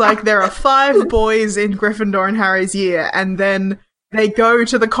Hogwarts is like, there are 5 boys in Gryffindor in Harry's year, and then they go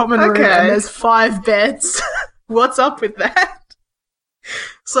to the common room and there's 5 beds. What's up with that?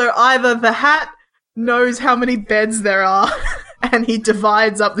 So either the hat knows how many beds there are and he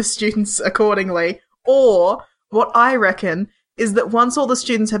divides up the students accordingly, or what I reckon is that once all the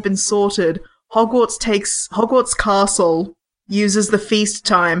students have been sorted, Hogwarts Castle uses the feast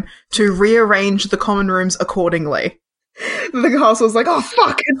time to rearrange the common rooms accordingly. The castle's like, oh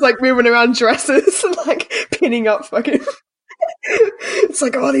fuck! It's like moving around dresses and like pinning up fucking. It's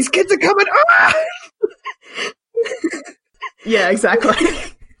like, oh, these kids are coming! Ah! Yeah, exactly.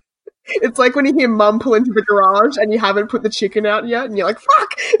 It's like when you hear mum pull into the garage and you haven't put the chicken out yet, and you're like,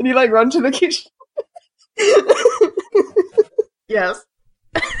 fuck! And you like run to the kitchen. Yes.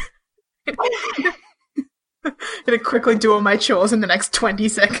 Gonna quickly do all my chores in the next 20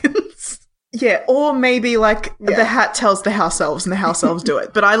 seconds. Yeah, or maybe, like, the hat tells the house elves and the house elves do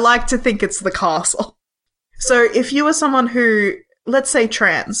it. But I like to think it's the castle. So if you were someone who, let's say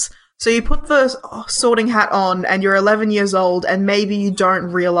trans, so you put the sorting hat on and you're 11 years old and maybe you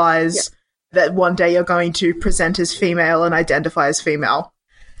don't realize that one day you're going to present as female and identify as female.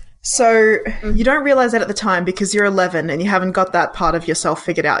 So you don't realize that at the time because you're 11 and you haven't got that part of yourself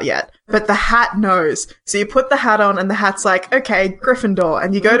figured out yet. But the hat knows. So you put the hat on and the hat's like, okay, Gryffindor.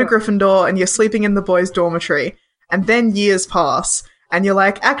 And you go to Gryffindor and you're sleeping in the boys' dormitory. And then years pass and you're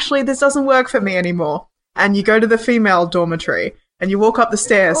like, actually, this doesn't work for me anymore. And you go to the female dormitory and you walk up the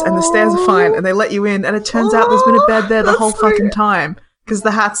stairs and the stairs are fine and they let you in and it turns out there's been a bed there the whole fucking time. Because the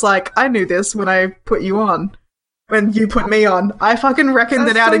hat's like, I knew this when I put you on. When you put me on. I fucking reckoned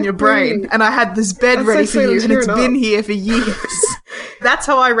that out in your brain. And I had this bed ready for you and it's been here for years. That's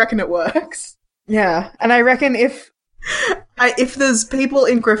how I reckon it works. Yeah. And I reckon if there's people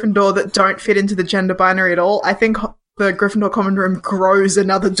in Gryffindor that don't fit into the gender binary at all, I think the Gryffindor common room grows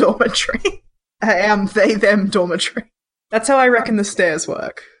another dormitory. They, them dormitory. That's how I reckon the stairs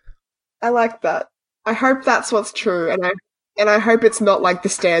work. I like that. I hope that's what's true, and I hope it's not like the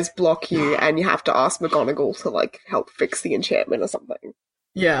stairs block you and you have to ask McGonagall to like help fix the enchantment or something.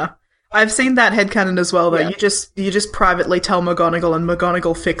 Yeah. I've seen that headcanon as well, though. Yeah. You just privately tell McGonagall and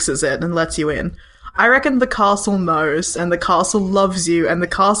McGonagall fixes it and lets you in. I reckon the castle knows, and the castle loves you, and the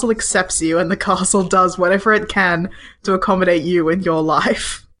castle accepts you, and the castle does whatever it can to accommodate you in your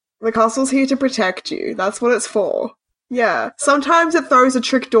life. The castle's here to protect you. That's what it's for. Yeah. Sometimes it throws a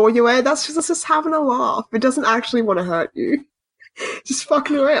trick door your way. That's just having a laugh. It doesn't actually want to hurt you. Just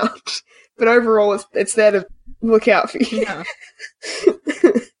fucking around. But overall, it's there to look out for you. Yeah.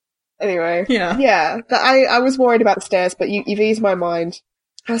 Anyway. Yeah. Yeah. I was worried about the stairs, but you've eased my mind.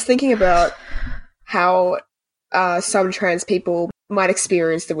 I was thinking about how some trans people might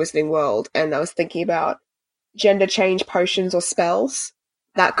experience the Wizarding World, and I was thinking about gender change potions or spells.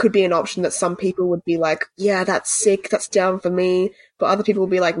 That could be an option that some people would be like, yeah, that's sick, that's down for me. But other people will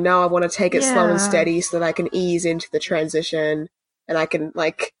be like, no, I want to take it slow and steady so that I can ease into the transition and I can,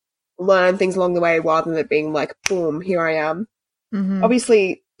 like, learn things along the way rather than it being like, boom, here I am. Mm-hmm.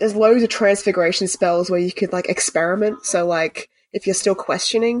 Obviously, there's loads of transfiguration spells where you could, like, experiment. So, like, if you're still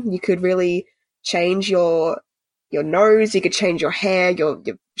questioning, you could really change your nose, you could change your hair, your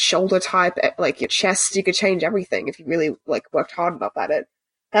shoulder type, like, your chest, you could change everything if you really, like, worked hard enough at it.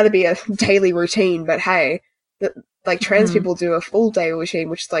 That'd be a daily routine, but hey, trans people do a full day routine,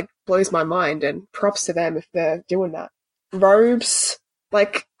 which like blows my mind, and props to them if they're doing that. Robes,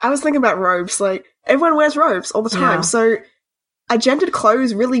 like, I was thinking about robes, like, everyone wears robes all the time, so are gendered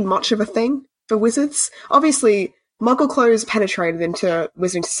clothes really much of a thing for wizards? Obviously, muggle clothes penetrated into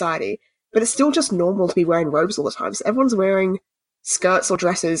wizarding society, but it's still just normal to be wearing robes all the time, so everyone's wearing skirts or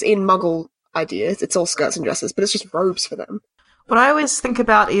dresses. In muggle ideas, it's all skirts and dresses, but it's just robes for them. What I always think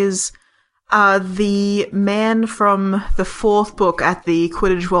about is the man from the 4th book at the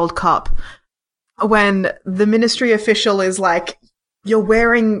Quidditch World Cup, when the ministry official is like, you're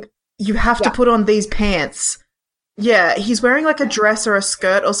wearing you have to put on these pants. Yeah, he's wearing like a dress or a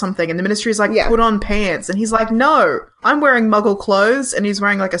skirt or something, and the Ministry is like, put on pants. And he's like, no, I'm wearing Muggle clothes, and he's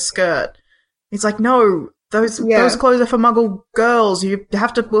wearing like a skirt. He's like, no, those clothes are for Muggle girls. You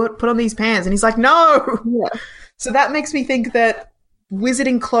have to put on these pants. And he's like, no! Yeah. So that makes me think that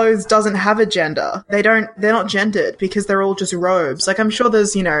wizarding clothes doesn't have a gender. They're not gendered because they're all just robes. Like, I'm sure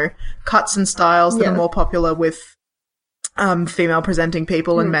there's, cuts and styles that are more popular with female presenting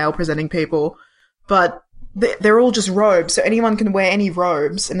people and male presenting people, but they're all just robes, so anyone can wear any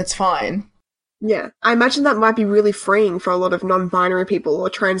robes and it's fine. Yeah. I imagine that might be really freeing for a lot of non-binary people or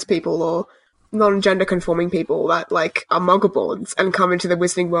trans people or non-gender conforming people that, like, are Muggleborns and come into the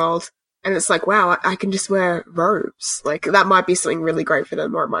wizarding world, and it's like, wow, I can just wear robes. Like, that might be something really great for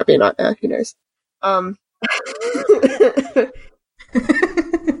them, or it might be a nightmare, who knows.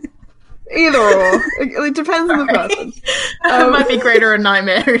 Either or. It depends on the person. It might be great or a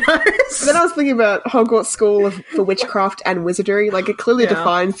nightmare, who knows? Then I was thinking about Hogwarts School for Witchcraft and Wizardry. Like, it clearly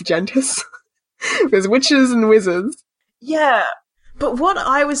defines the genders. There's witches and wizards. Yeah, but what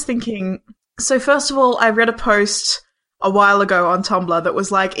I was thinking... So first of all, I read a post a while ago on Tumblr that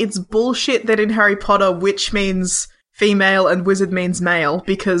was like, it's bullshit that in Harry Potter witch means female and wizard means male,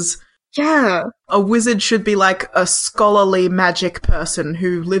 because a wizard should be like a scholarly magic person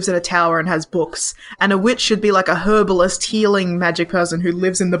who lives in a tower and has books, and a witch should be like a herbalist healing magic person who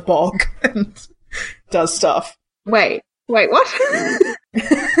lives in the bog and does stuff. Wait, what?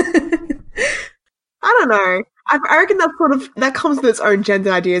 I don't know. I reckon that comes with its own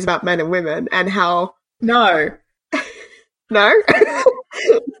gender ideas about men and women and how... No. No?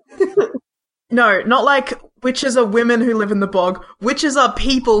 No, not like witches are women who live in the bog. Witches are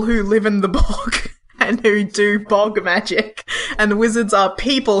people who live in the bog and who do bog magic. And wizards are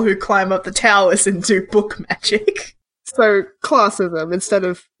people who climb up the towers and do book magic. So, classism instead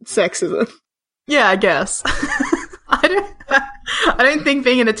of sexism. Yeah, I guess. I don't think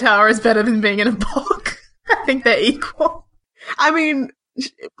being in a tower is better than being in a bog. I think they're equal. I mean,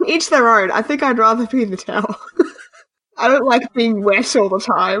 each their own. I think I'd rather be in the tower. I don't like being wet all the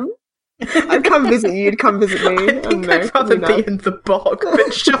time. I'd come visit you, you'd come visit me. I think I'd rather be in the bog,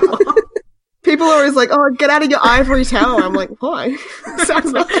 but sure. People are always like, oh, get out of your ivory tower. I'm like, why?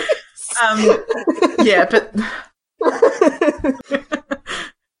 Sounds nice. Yeah, but...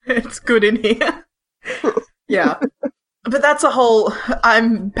 it's good in here. Yeah. But that's a whole...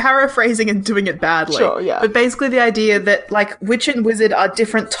 I'm paraphrasing and doing it badly. Sure, yeah. But basically the idea that, like, witch and wizard are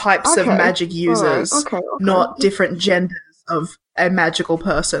different types of magic users, not different genders of a magical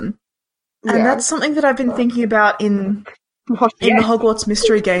person. And that's something that I've been thinking about in the Hogwarts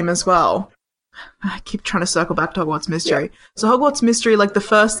Mystery game as well. I keep trying to circle back to Hogwarts Mystery. Yeah. So Hogwarts Mystery, like, the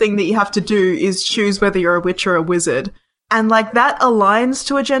first thing that you have to do is choose whether you're a witch or a wizard. And, like, that aligns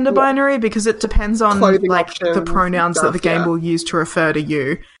to a gender binary because it depends on, clothing like, the pronouns that the game will use to refer to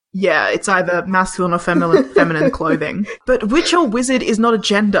you. Yeah, it's either masculine or feminine clothing. But witch or wizard is not a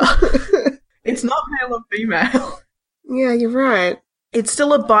gender. It's not male or female. Yeah, you're right. It's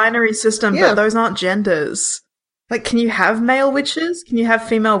still a binary system, but those aren't genders. Like, can you have male witches? Can you have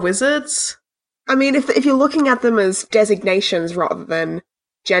female wizards? I mean, if you're looking at them as designations rather than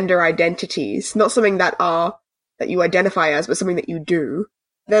gender identities, not something that you identify as, but something that you do,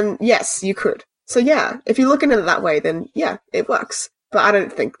 then yes, you could. So yeah, if you're looking at it that way, then yeah, it works. But I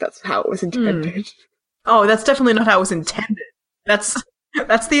don't think that's how it was intended. Oh, that's definitely not how it was intended. That's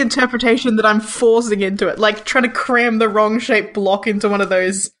the interpretation that I'm forcing into it. Like, trying to cram the wrong shaped block into one of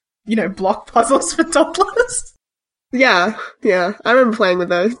those, block puzzles for toddlers. Yeah. I remember playing with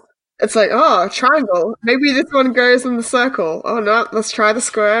those. It's like, oh, triangle. Maybe this one goes in the circle. Oh, no, let's try the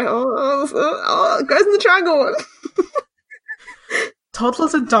square. Oh, it goes in the triangle one.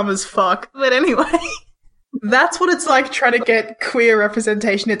 Toddlers are dumb as fuck. But anyway, that's what it's like trying to get queer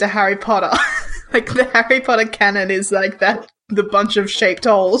representation into Harry Potter. Like, the Harry Potter canon is like that, the bunch of shaped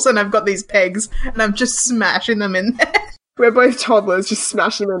holes, and I've got these pegs, and I'm just smashing them in there. We're both toddlers, just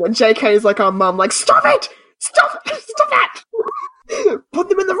smashing them in, and JK is like our mum, like, stop it! Stop it! Stop that! Put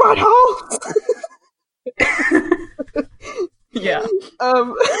them in the right hole! Yeah.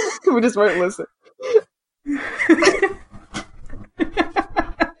 We just won't listen.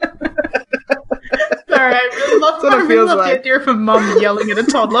 Alright, I really love the idea of a mum yelling at a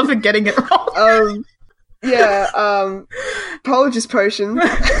toddler for getting it wrong. Apologist potion.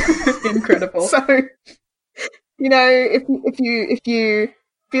 Incredible. So, if you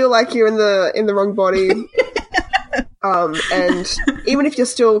feel like you're in the wrong body, and even if you're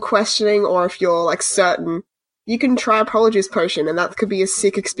still questioning or if you're like certain, you can try Apologist potion, and that could be a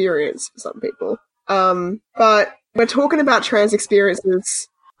sick experience for some people. But we're talking about trans experiences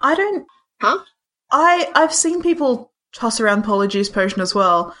I don't... Huh? I've seen people toss around Polyjuice Potion as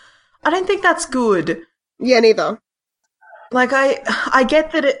well. I don't think that's good. Yeah, neither. Like, I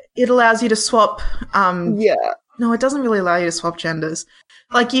get that it allows you to swap, Yeah. No, it doesn't really allow you to swap genders.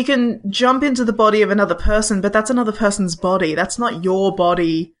 Like, you can jump into the body of another person, but that's another person's body. That's not your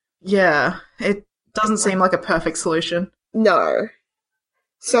body. Yeah, it doesn't seem like a perfect solution. No.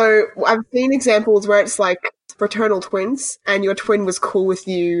 So, I've seen examples where it's like fraternal twins, and your twin was cool with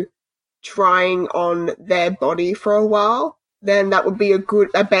you trying on their body for a while. Then that would be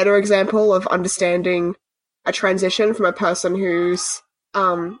a better example of understanding a transition from a person who's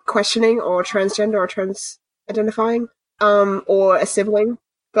questioning or transgender or trans-identifying, or a sibling.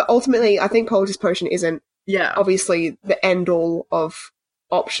 But ultimately, I think Polyjuice Potion isn't obviously the end-all of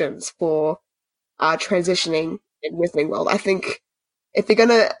options for transitioning in Wizarding World. I think if you're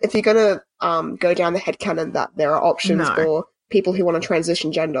gonna go down the headcanon that there are options for people who want to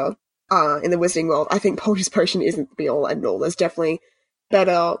transition gender in the Wizarding World, I think Polyjuice Potion isn't the be-all end-all. There's definitely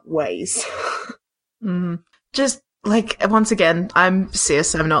better ways. Just, like, once again, I'm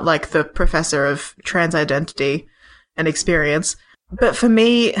cis, I'm not, like, the professor of trans identity and experience. But for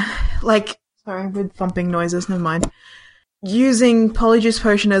me, like, sorry, with thumping noises, never mind. Using Polyjuice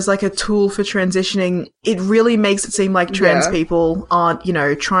Potion as, like, a tool for transitioning, it really makes it seem like trans people aren't,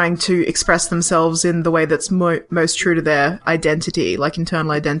 trying to express themselves in the way that's most true to their identity, like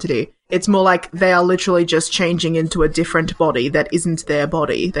internal identity. It's more like they are literally just changing into a different body that isn't their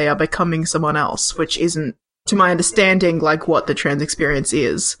body. They are becoming someone else, which isn't, to my understanding, like what the trans experience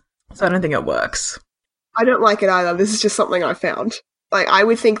is. So I don't think it works. I don't like it either. This is just something I found. Like, I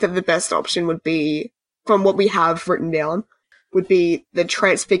would think that the best option would be, from what we have written down, would be the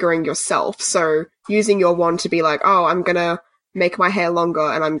transfiguring yourself. So using your wand to be like, oh, I'm gonna make my hair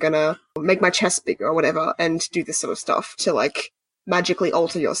longer and I'm gonna make my chest bigger or whatever and do this sort of stuff to, like, magically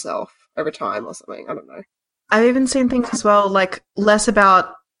alter yourself over time or something. I don't know. I've even seen things as well, like, less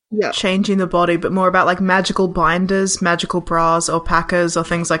about changing the body, but more about, like, magical binders, magical bras or packers or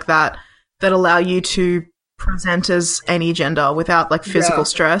things like that allow you to present as any gender without, like, physical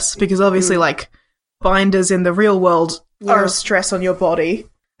stress. Because obviously, like, binders in the real world are a stress on your body.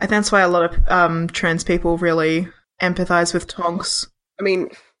 And that's why a lot of trans people really empathize with Tonks. I mean,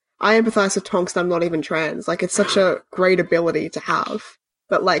 I empathize with Tonks and I'm not even trans. Like, it's such a great ability to have.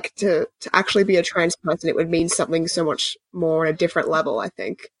 But, like, to actually be a trans person, it would mean something so much more on a different level, I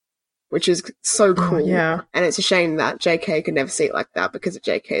think. Which is so cool. Yeah. And it's a shame that JK could never see it like that because of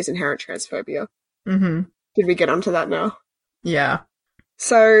JK's inherent transphobia. Mm-hmm. Did we get onto that now? Yeah.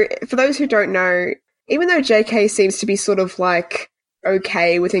 So, for those who don't know, even though JK seems to be sort of, like,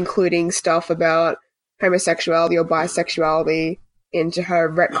 okay with including stuff about homosexuality or bisexuality into her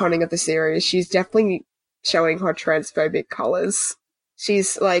retconning of the series, she's definitely showing her transphobic colours.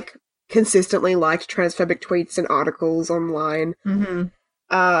 She's, like, consistently liked transphobic tweets and articles online. Mm-hmm.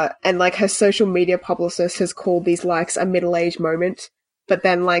 And, like, her social media publicist has called these likes a middle-aged moment. But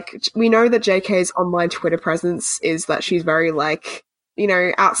then, like, we know that JK's online Twitter presence is that she's very, like,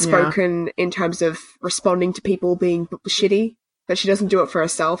 outspoken in terms of responding to people being shitty, but she doesn't do it for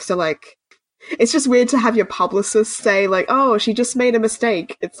herself. So, like, it's just weird to have your publicist say, like, oh, she just made a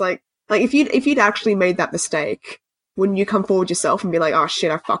mistake. It's like if you'd actually made that mistake, wouldn't you come forward yourself and be like, oh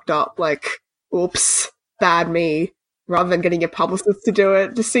shit, I fucked up, like, oops, bad me, rather than getting your publicist to do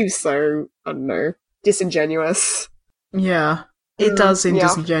it? Just seems so, I don't know, disingenuous. Yeah, it does seem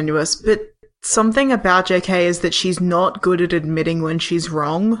disingenuous, but something about JK is that she's not good at admitting when she's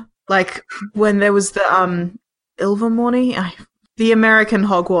wrong. Like, when there was the, Ilvermorny, the American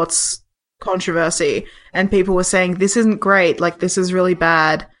Hogwarts controversy, and people were saying, this isn't great, like, this is really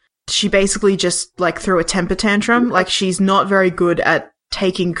bad. She basically just, like, threw a temper tantrum. Like, she's not very good at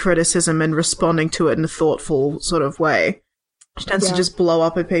taking criticism and responding to it in a thoughtful sort of way. She tends to just blow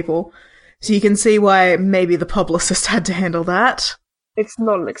up at people. So you can see why maybe the publicist had to handle that. It's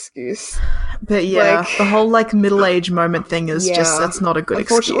not an excuse. But yeah, like, the whole, like, middle-age moment thing is just, that's not a good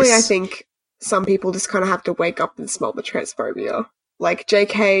Unfortunately, excuse. I think some people just kind of have to wake up and smell the transphobia. Like,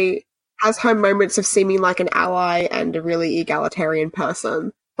 JK has her moments of seeming like an ally and a really egalitarian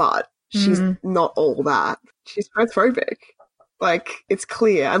person, but she's not all that. She's transphobic. Like, it's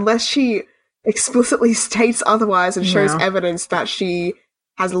clear. Unless she explicitly states otherwise and shows evidence that she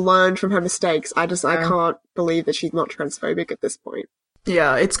has learned from her mistakes, I can't believe that she's not transphobic at this point.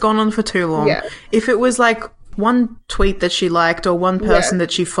 Yeah, it's gone on for too long. Yeah. If it was, like, one tweet that she liked or one person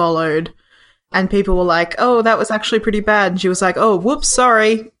that she followed and people were like, oh, that was actually pretty bad, and she was like, oh, whoops,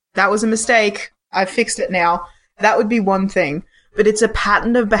 sorry, that was a mistake, I fixed it now, that would be one thing. But it's a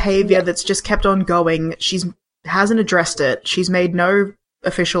pattern of behavior that's just kept on going. She hasn't addressed it. She's made no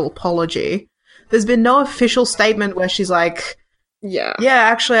official apology. There's been no official statement where she's like, yeah,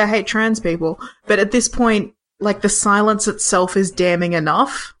 actually, I hate trans people. But at this point, like, the silence itself is damning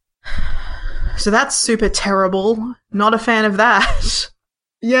enough. So that's super terrible. Not a fan of that.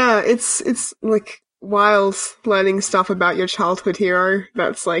 Yeah, it's like wild learning stuff about your childhood hero.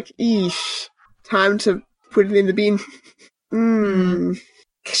 That's like, eesh, time to put it in the bin.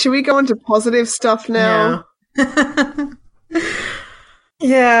 Should we go on to positive stuff now? Yeah.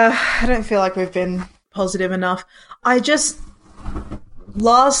 Yeah, I don't feel like we've been positive enough.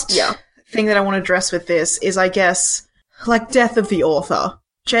 Last thing that I want to address with this is, I guess, like, death of the author.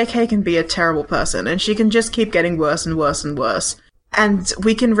 JK can be a terrible person, and she can just keep getting worse and worse and worse. And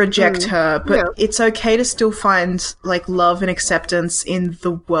we can reject her, but it's okay to still find, like, love and acceptance in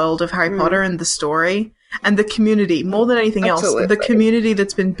the world of Harry Potter and the story. And the community, more than anything else, the community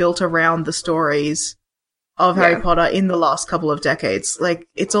that's been built around the stories of Harry Potter in the last couple of decades. Like,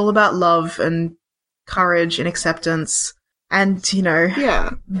 it's all about love and courage and acceptance. And, you know,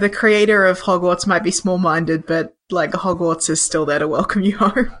 the creator of Hogwarts might be small-minded, but, like, Hogwarts is still there to welcome you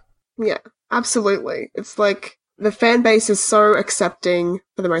home. Yeah, absolutely. It's like, the fan base is so accepting,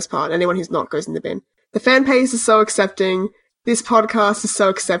 for the most part. Anyone who's not goes in the bin. The fan base is so accepting. This podcast is so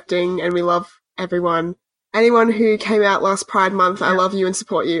accepting, and we love everyone. Anyone who came out last Pride Month, I love you and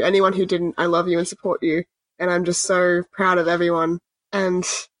support you. Anyone who didn't, I love you and support you. And I'm just so proud of everyone. And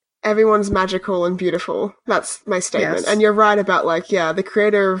everyone's magical and beautiful. That's my statement. Yes. And you're right about, like, the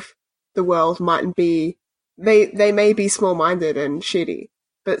creator of the world mightn't be... They may be small-minded and shitty.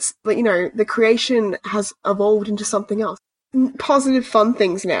 But, you know, the creation has evolved into something else. Positive, fun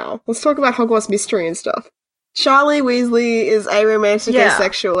things now. Let's talk about Hogwarts Mystery and stuff. Charlie Weasley is aromantic,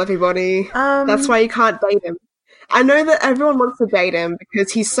 asexual, everybody. That's why you can't date him. I know that everyone wants to date him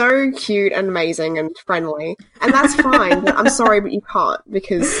because he's so cute and amazing and friendly. And that's fine, but I'm sorry, but you can't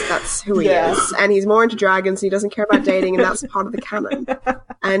because that's who he is. And he's more into dragons, and he doesn't care about dating, and that's part of the canon.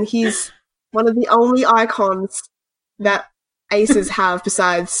 And he's one of the only icons that aces have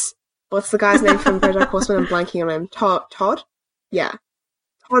besides... What's the guy's name from BoJack Horseman? I'm blanking on him. Todd? Yeah.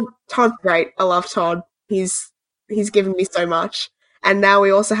 Todd's great. I love Todd. He's given me so much. And now we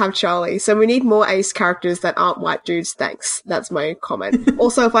also have Charlie. So we need more ace characters that aren't white dudes, thanks. That's my comment.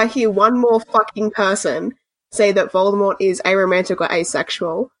 Also, if I hear one more fucking person say that Voldemort is aromantic or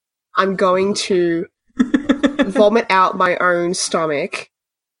asexual, I'm going to vomit out my own stomach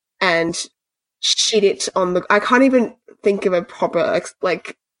and shit it on the... I can't even think of a proper,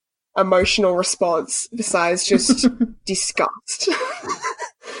 like, emotional response besides just disgust.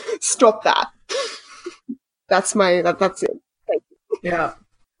 Stop that. That's it. Yeah.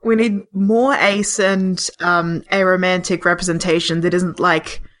 We need more ace and aromantic representation that isn't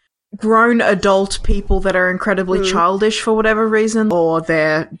like grown adult people that are incredibly childish for whatever reason, or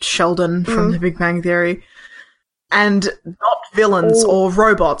they're Sheldon from The Big Bang Theory, and not villains or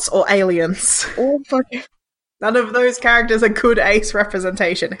robots or aliens. None of those characters are good ace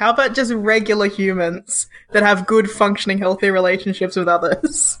representation. How about just regular humans that have good, functioning, healthy relationships with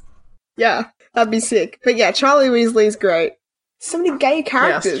others? Yeah, that'd be sick. But yeah, Charlie Weasley's great. So many gay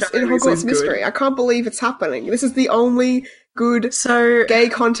characters in Hogwarts Mystery. I can't believe it's happening. This is the only good gay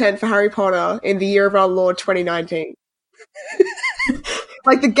content for Harry Potter in the year of our Lord 2019.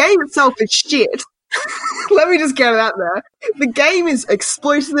 Like, the game itself is shit. Let me just get it out there. The game is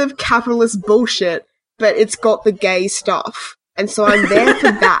exploitative capitalist bullshit, but it's got the gay stuff. And so I'm there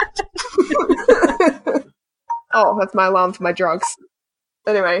for that. Oh, that's my alarm for my drugs.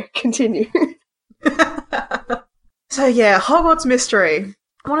 Anyway, continue. So yeah, Hogwarts Mystery.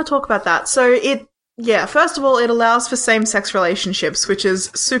 I want to talk about that. So first of all, it allows for same-sex relationships, which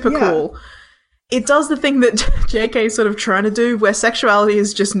is super cool. It does the thing that JK is sort of trying to do, where sexuality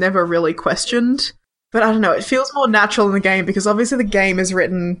is just never really questioned. But I don't know, it feels more natural in the game, because obviously the game is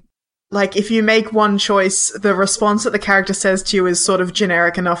written, like, if you make one choice, the response that the character says to you is sort of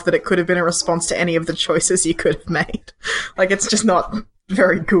generic enough that it could have been a response to any of the choices you could have made. Like, it's just not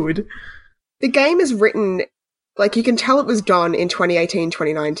very good. The game is written... Like, you can tell it was done in 2018,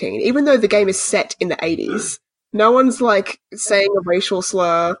 2019, even though the game is set in the 80s. No one's, like, saying a racial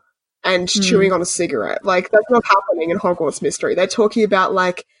slur and chewing on a cigarette. Like, that's not happening in Hogwarts Mystery. They're talking about,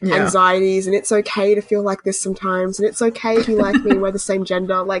 like, anxieties, and it's okay to feel like this sometimes, and it's okay if you like me and we're the same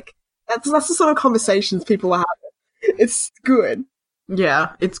gender. Like, that's the sort of conversations people are having. It's good.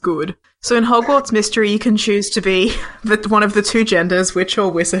 Yeah, it's good. So in Hogwarts Mystery, you can choose to be one of the two genders, witch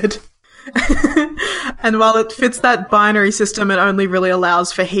or wizard. And while it fits that binary system, it only really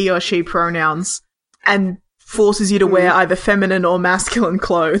allows for he or she pronouns and forces you to wear either feminine or masculine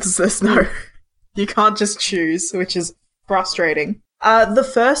clothes. There's no... You can't just choose, which is frustrating. The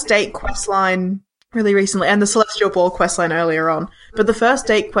first date questline really recently, and the Celestial Ball questline earlier on, but the first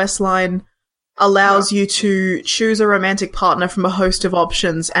date questline allows you to choose a romantic partner from a host of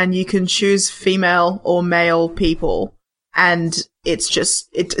options, and you can choose female or male people. And it's just,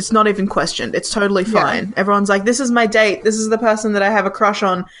 it's not even questioned. It's totally fine. Yeah. Everyone's like, this is my date. This is the person that I have a crush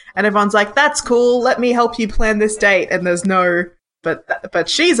on. And everyone's like, that's cool. Let me help you plan this date. And there's no, but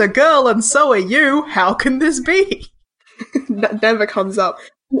she's a girl and so are you. How can this be? That never comes up.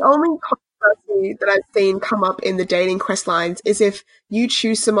 The only controversy that I've seen come up in the dating quest lines is if you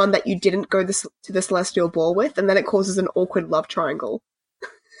choose someone that you didn't go to the Celestial Ball with, and then it causes an awkward love triangle.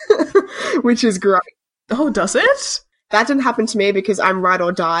 Which is great. Oh, does it? That didn't happen to me because I'm ride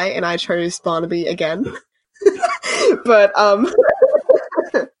or die, and I chose Barnaby again. But I've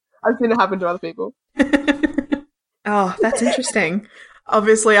seen it happen to other people. Oh, that's interesting.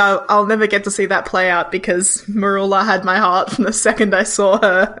 Obviously, I'll never get to see that play out because Marula had my heart from the second I saw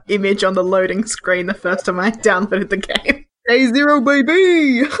her image on the loading screen the first time I downloaded the game. Day zero,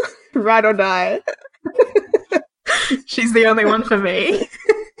 baby! Ride or die. She's the only one for me.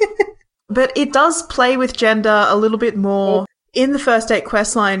 But it does play with gender a little bit more. In the first date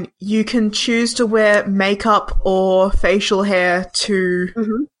questline, you can choose to wear makeup or facial hair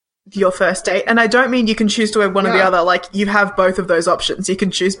to your first date. And I don't mean you can choose to wear one or the other. Like, you have both of those options. You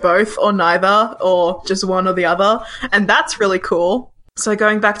can choose both or neither or just one or the other. And that's really cool. So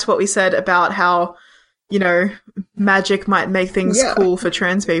going back to what we said about how, you know, magic might make things cool for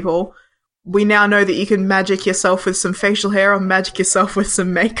trans people, we now know that you can magic yourself with some facial hair or magic yourself with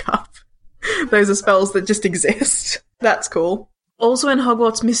some makeup. Those are spells that just exist. That's cool. Also in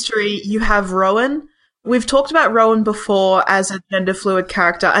Hogwarts Mystery, you have Rowan. We've talked about Rowan before as a gender-fluid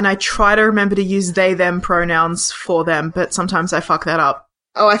character, and I try to remember to use they-them pronouns for them, but sometimes I fuck that up.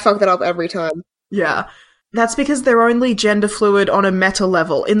 Oh, I fuck that up every time. Yeah. That's because they're only gender-fluid on a meta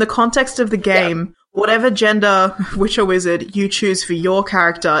level. In the context of the game, whatever gender, witch or wizard, you choose for your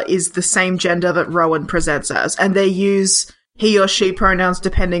character is the same gender that Rowan presents as, and they use he or she pronouns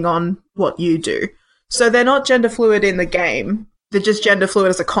depending on what you do. So they're not gender fluid in the game. They're just gender fluid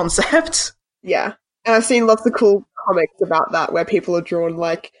as a concept. Yeah. And I've seen lots of cool comics about that where people are drawn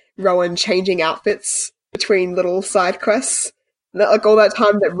like Rowan changing outfits between little side quests. Like all that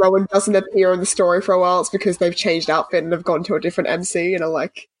time that Rowan doesn't appear in the story for a while, it's because they've changed outfit and have gone to a different MC and are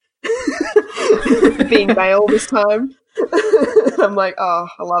like being male this time. I'm like, oh,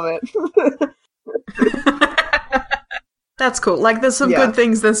 I love it. That's cool. Like, there's some good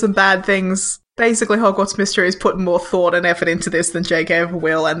things, there's some bad things. Basically, Hogwarts Mystery is putting more thought and effort into this than JK ever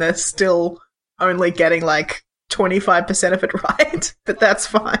will, and they're still only getting, like, 25% of it right. But that's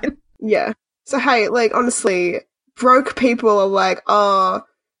fine. Yeah. So, hey, like, honestly, broke people are like, oh,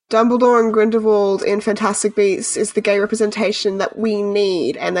 Dumbledore and Grindelwald in Fantastic Beasts is the gay representation that we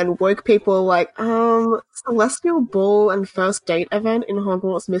need. And then woke people are like, Celestial Ball and First Date event in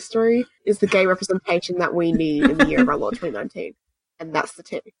Hogwarts Mystery is the gay representation that we need in the year of our Lord 2019. And that's the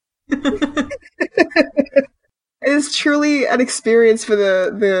tip. It's truly an experience for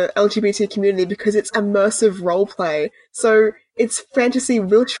the LGBT community because it's immersive roleplay. So it's fantasy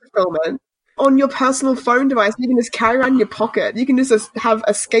wish fulfillment. On your personal phone device, you can just carry around in your pocket. You can just have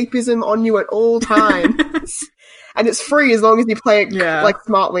escapism on you at all times. And it's free as long as you play it like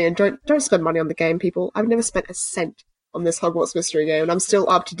smartly and don't spend money on the game, people. I've never spent a cent on this Hogwarts Mystery game, and I'm still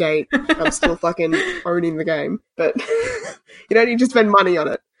up to date. I'm still fucking owning the game. But you don't need to spend money on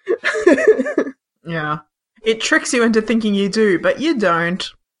it. Yeah. It tricks you into thinking you do, but you don't.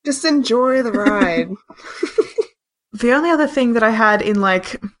 Just enjoy the ride. The only other thing that I had in,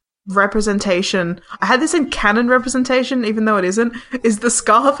 like, representation, I had this in canon representation, even though it isn't, is the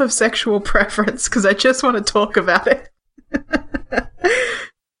scarf of sexual preference, because I just want to talk about it.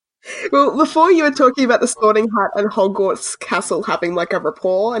 Well, before you were talking about the Sorting Hat and Hogwarts Castle having, like, a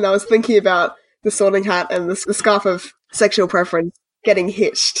rapport, and I was thinking about the Sorting Hat and the scarf of sexual preference getting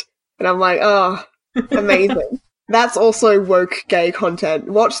hitched, and I'm like, oh, amazing. That's also woke gay content.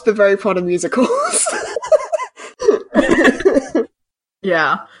 Watch the Harry Potter musicals.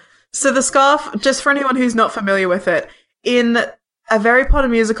 Yeah. So the scarf, just for anyone who's not familiar with it, in a Harry Potter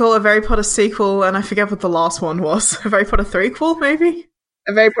musical, a Harry Potter sequel, and I forget what the last one was. A Harry Potter threequel, maybe?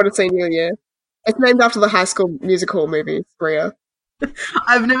 A Harry Potter senior year. It's named after the High School Musical movie, Bria.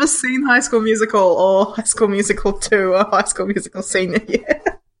 I've never seen High School Musical or High School Musical 2 or High School Musical Senior Year.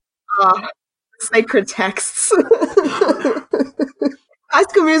 Sacred texts. High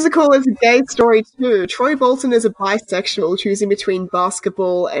School Musical is a gay story too. Troy Bolton is a bisexual choosing between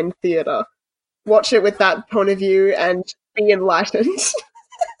basketball and theatre. Watch it with that point of view and be enlightened.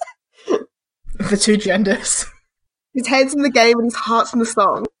 The two genders. His head's in the game and his heart's in the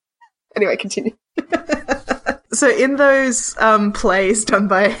song. Anyway, continue. So in those plays done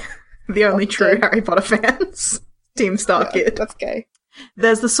by the only true Harry Potter fans, Team Starkid. That's gay.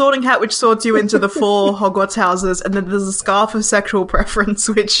 There's the sorting hat which sorts you into the 4 Hogwarts houses, and then there's a scarf of sexual preference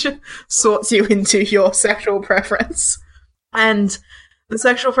which sorts you into your sexual preference. And the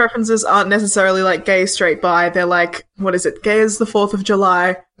sexual preferences aren't necessarily like gay, straight, bi. They're like, what is it? Gay as the 4th of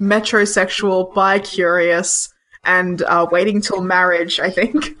July, metrosexual, bi-curious, and waiting till marriage, I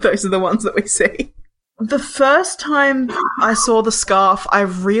think. Those are the ones that we see. The first time I saw the scarf, I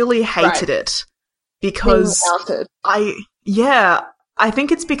really hated it. Because I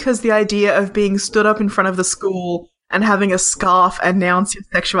think it's because the idea of being stood up in front of the school and having a scarf announce your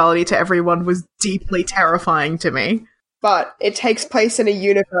sexuality to everyone was deeply terrifying to me. But it takes place in a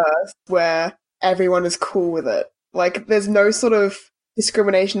universe where everyone is cool with it. Like, there's no sort of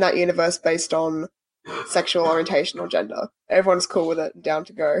discrimination in that universe based on sexual orientation or gender. Everyone's cool with it, down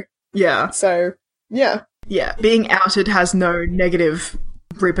to go. Yeah. So, yeah. Yeah, being outed has no negative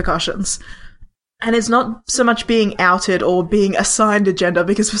repercussions. And it's not so much being outed or being assigned a gender,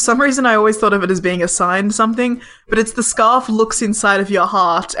 because for some reason I always thought of it as being assigned something, but it's the scarf looks inside of your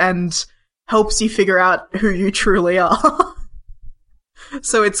heart and helps you figure out who you truly are.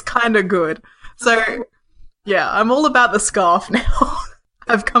 So it's kind of good. So, yeah, I'm all about the scarf now.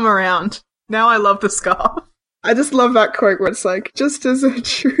 I've come around. Now I love the scarf. I just love that quote where it's like, just as a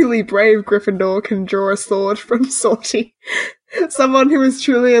truly brave Gryffindor can draw a sword from Sorty, someone who is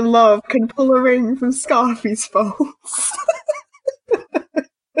truly in love can pull a ring from Scarfy's folds.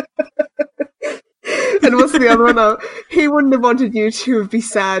 And what's the other one? Oh, he wouldn't have wanted you to be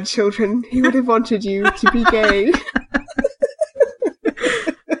sad, children. He would have wanted you to be gay.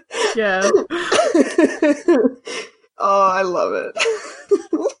 Yeah. Oh, I love it.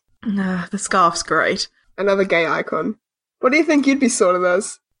 The scarf's great. Another gay icon. What do you think you'd be sorted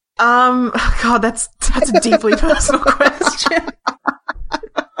as? God, that's a deeply personal question.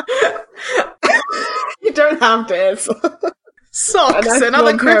 You don't have to answer. Socks!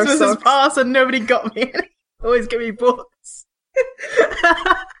 Another Christmas has passed and nobody got me any. Always give me books.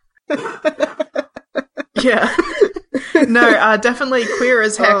 Yeah. No, definitely queer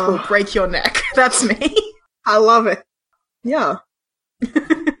as heck will break your neck. That's me. I love it. Yeah.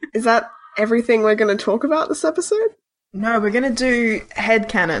 Is that everything we're going to talk about this episode? No, we're going to do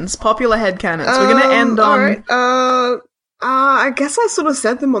headcanons, popular headcanons. We're going to end on... Right. I guess I sort of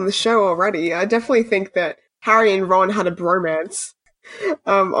said them on the show already. I definitely think that Harry and Ron had a bromance.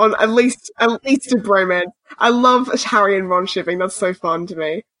 On at least a bromance. I love Harry and Ron shipping. That's so fun to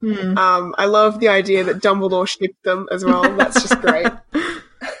me. I love the idea that Dumbledore shipped them as well. That's just great.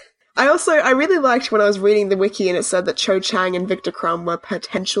 I really liked when I was reading the wiki and it said that Cho Chang and Victor Crumb were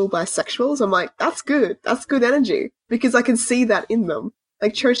potential bisexuals. I'm like, that's good. That's good energy. Because I can see that in them.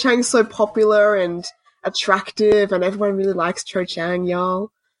 Like, Cho Chang's so popular and attractive and everyone really likes Cho Chang,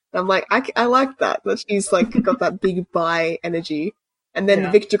 y'all. And I'm like, I like that she's like got that big bi energy. And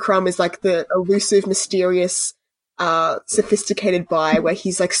then Victor Crumb is like the elusive, mysterious, sophisticated bi where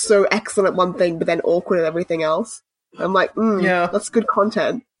he's like so excellent at one thing but then awkward at everything else. I'm like, that's good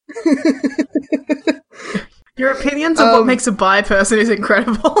content. Your opinions on what makes a bi person is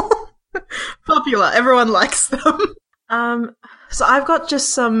incredible. Popular. Everyone likes them. So I've got just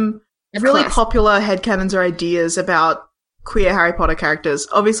some really popular headcanons or ideas about queer Harry Potter characters.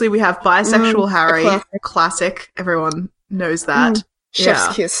 Obviously, we have bisexual Harry. Classic. Everyone knows that.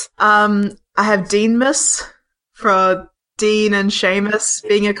 Chef's kiss. I have Deanmas for Dean and Seamus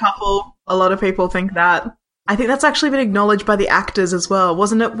being a couple. A lot of people think that. I think that's actually been acknowledged by the actors as well.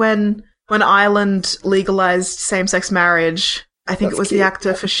 Wasn't it when Ireland legalized same-sex marriage? I think it was cute. The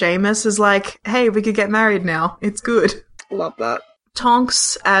actor for Seamus is like, hey, we could get married now. It's good. Love that.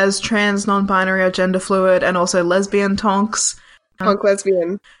 Tonks as trans, non-binary or gender fluid, and also lesbian Tonks. Tonk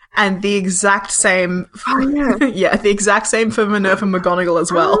lesbian. And the exact same the exact same for Minerva McGonagall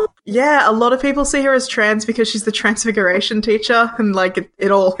as well. Yeah, a lot of people see her as trans because she's the Transfiguration teacher, and like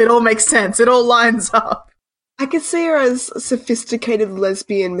it all makes sense. It all lines up. I could see her as a sophisticated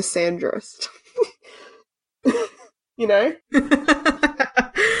lesbian misandrist. You know?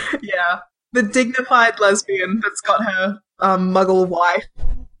 Yeah. The dignified lesbian that's got her muggle wife.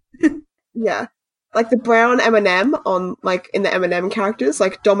 Yeah. Like the brown M&M on, like, in the M&M characters,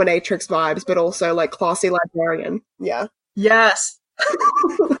 like dominatrix vibes, but also, like, classy librarian. Yeah. Yes.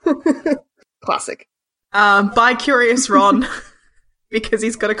 Classic. Bi-curious Ron, because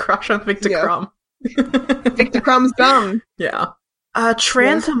he's got a crush on Victor Crumb. Victor Crumb's done. Yeah.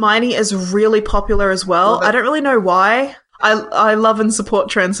 Trans Hermione is really popular as well. I don't really know why. I love and support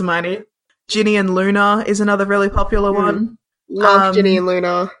Trans Hermione. Ginny and Luna is another really popular one. Love Ginny and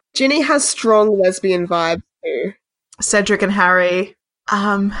Luna. Ginny has strong lesbian vibes too. Cedric and Harry.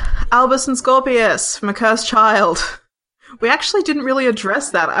 Albus and Scorpius from A Cursed Child. We actually didn't really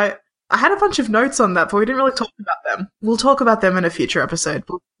address that. I had a bunch of notes on that, but we didn't really talk about them. We'll talk about them in a future episode.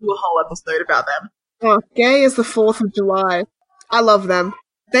 We'll do a whole episode about them. Oh, gay as the 4th of July. I love them.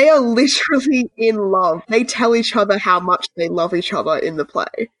 They are literally in love. They tell each other how much they love each other in the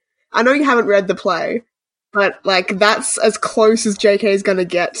play. I know you haven't read the play, but, like, that's as close as JK is gonna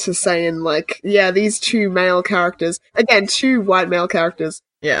get to saying, like, yeah, these two male characters, again, two white male characters,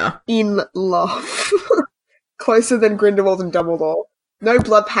 in love. Closer than Grindelwald and Dumbledore. No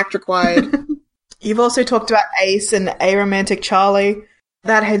blood pact required. You've also talked about Ace and Aromantic Charlie.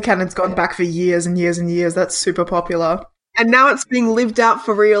 That headcanon's gone back for years and years and years. That's super popular. And now it's being lived out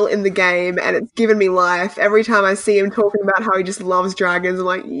for real in the game, and it's given me life. Every time I see him talking about how he just loves dragons, I'm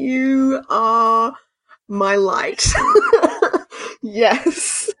like, you are my light.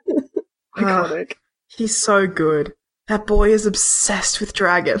 Yes. Iconic. He's so good. That boy is obsessed with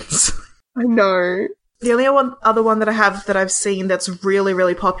dragons. I know. The only other one that I have that I've seen that's really,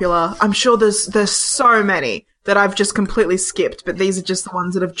 really popular, I'm sure there's so many that I've just completely skipped, but these are just the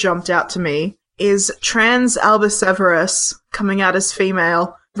ones that have jumped out to me, is trans Albus Severus coming out as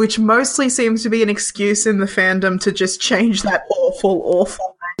female, which mostly seems to be an excuse in the fandom to just change that awful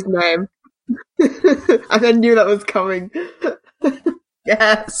name. I knew that was coming.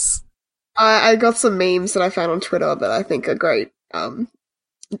 Yes. I got some memes that I found on Twitter that I think are great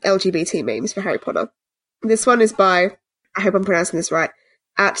LGBT memes for Harry Potter. This one is by, I hope I'm pronouncing this right,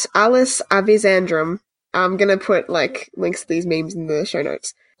 at Alice Avisandrum. I'm gonna put, like, links to these memes in the show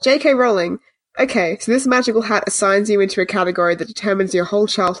notes. J.K. Rowling. Okay, so this magical hat assigns you into a category that determines your whole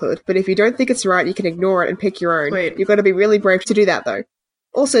childhood, but if you don't think it's right, you can ignore it and pick your own. Wait. You've got to be really brave to do that, though.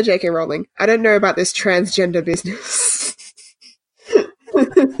 Also, J.K. Rowling, I don't know about this transgender business.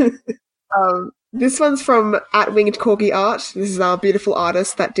 This one's from at Winged Corgi Art. This is our beautiful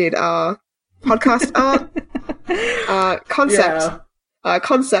artist that did our podcast art.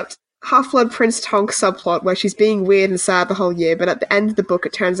 Concept. Half-Blood Prince Tonk subplot where she's being weird and sad the whole year, but at the end of the book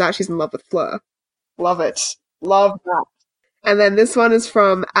it turns out she's in love with Fleur. Love it. Love that. And then this one is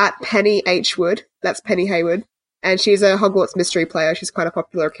from at Penny H. Wood. That's Penny Haywood. And she's a Hogwarts mystery player. She's quite a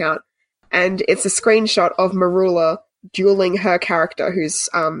popular account. And it's a screenshot of Marula dueling her character, who's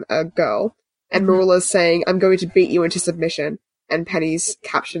a girl. And Marula's saying, I'm going to beat you into submission. And Penny's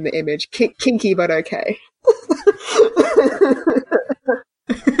captioned the image, kinky but okay.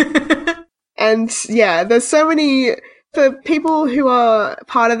 And yeah, there's so many, for people who are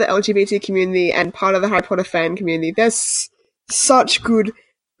part of the LGBT community and part of the Harry Potter fan community, there's such good,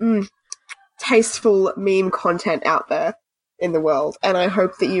 tasteful meme content out there in the world, and I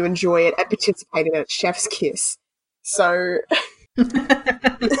hope that you enjoy it and participate in it. Chef's kiss. So,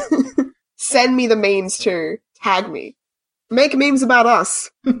 send me the memes too. Tag me. Make memes about us.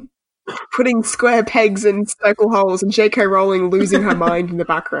 Putting square pegs in circle holes and J.K. Rowling losing her mind in the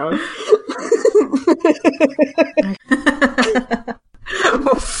background.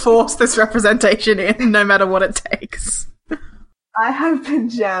 We'll force this representation in, no matter what it takes. I have been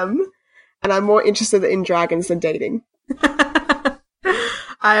Jem, and I'm more interested in dragons than dating. I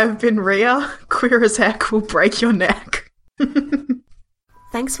have been Rhea. Queer as heck will break your neck.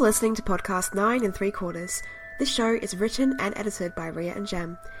 Thanks for listening to Podcast 9 3/4. This show is written and edited by Rhea and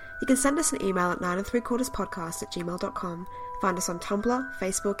Jem. You can send us an email at 9 3/4podcast@gmail.com, find us on Tumblr,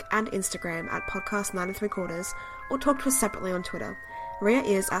 Facebook, and Instagram at podcast 9 3/4, or talk to us separately on Twitter. Rhea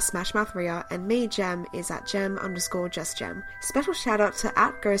is at SmashMouthRhea, and me, Jem, is at Jem_JustJem. Special shout out to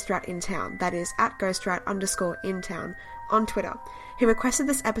at GhostRatInTown, that is at GhostRat_InTown, on Twitter, who requested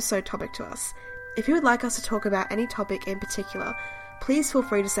this episode topic to us. If you would like us to talk about any topic in particular, please feel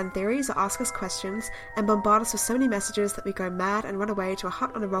free to send theories or ask us questions, and bombard us with so many messages that we go mad and run away to a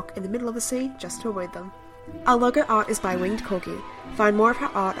hut on a rock in the middle of the sea just to avoid them. Our logo art is by Winged Corgi. Find more of her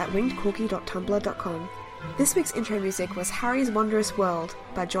art at wingedcorgi.tumblr.com. This week's intro music was Harry's Wondrous World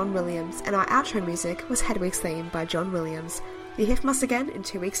by John Williams, and our outro music was Hedwig's Theme by John Williams. You'll hear from us again in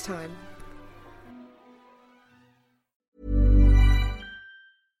 2 weeks' time.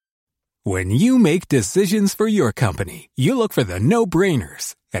 When you make decisions for your company, you look for the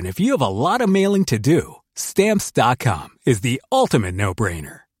no-brainers. And if you have a lot of mailing to do, Stamps.com is the ultimate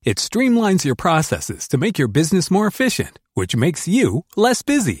no-brainer. It streamlines your processes to make your business more efficient, which makes you less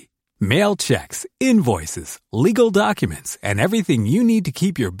busy. Mail checks, invoices, legal documents, and everything you need to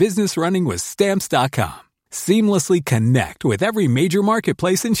keep your business running with Stamps.com. Seamlessly connect with every major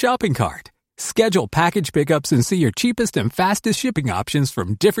marketplace and shopping cart. Schedule package pickups and see your cheapest and fastest shipping options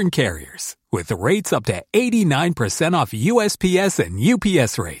from different carriers. with rates up to 89% off USPS and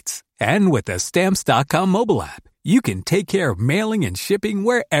UPS rates. And with the Stamps.com mobile app, you can take care of mailing and shipping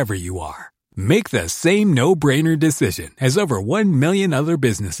wherever you are. Make the same no-brainer decision as over 1 million other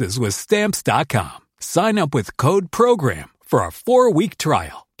businesses with Stamps.com. Sign up with code PROGRAM for a 4-week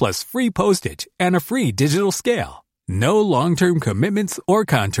trial, plus free postage and a free digital scale. No long-term commitments or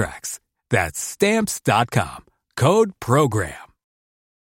contracts. That's Stamps.com. Code PROGRAM.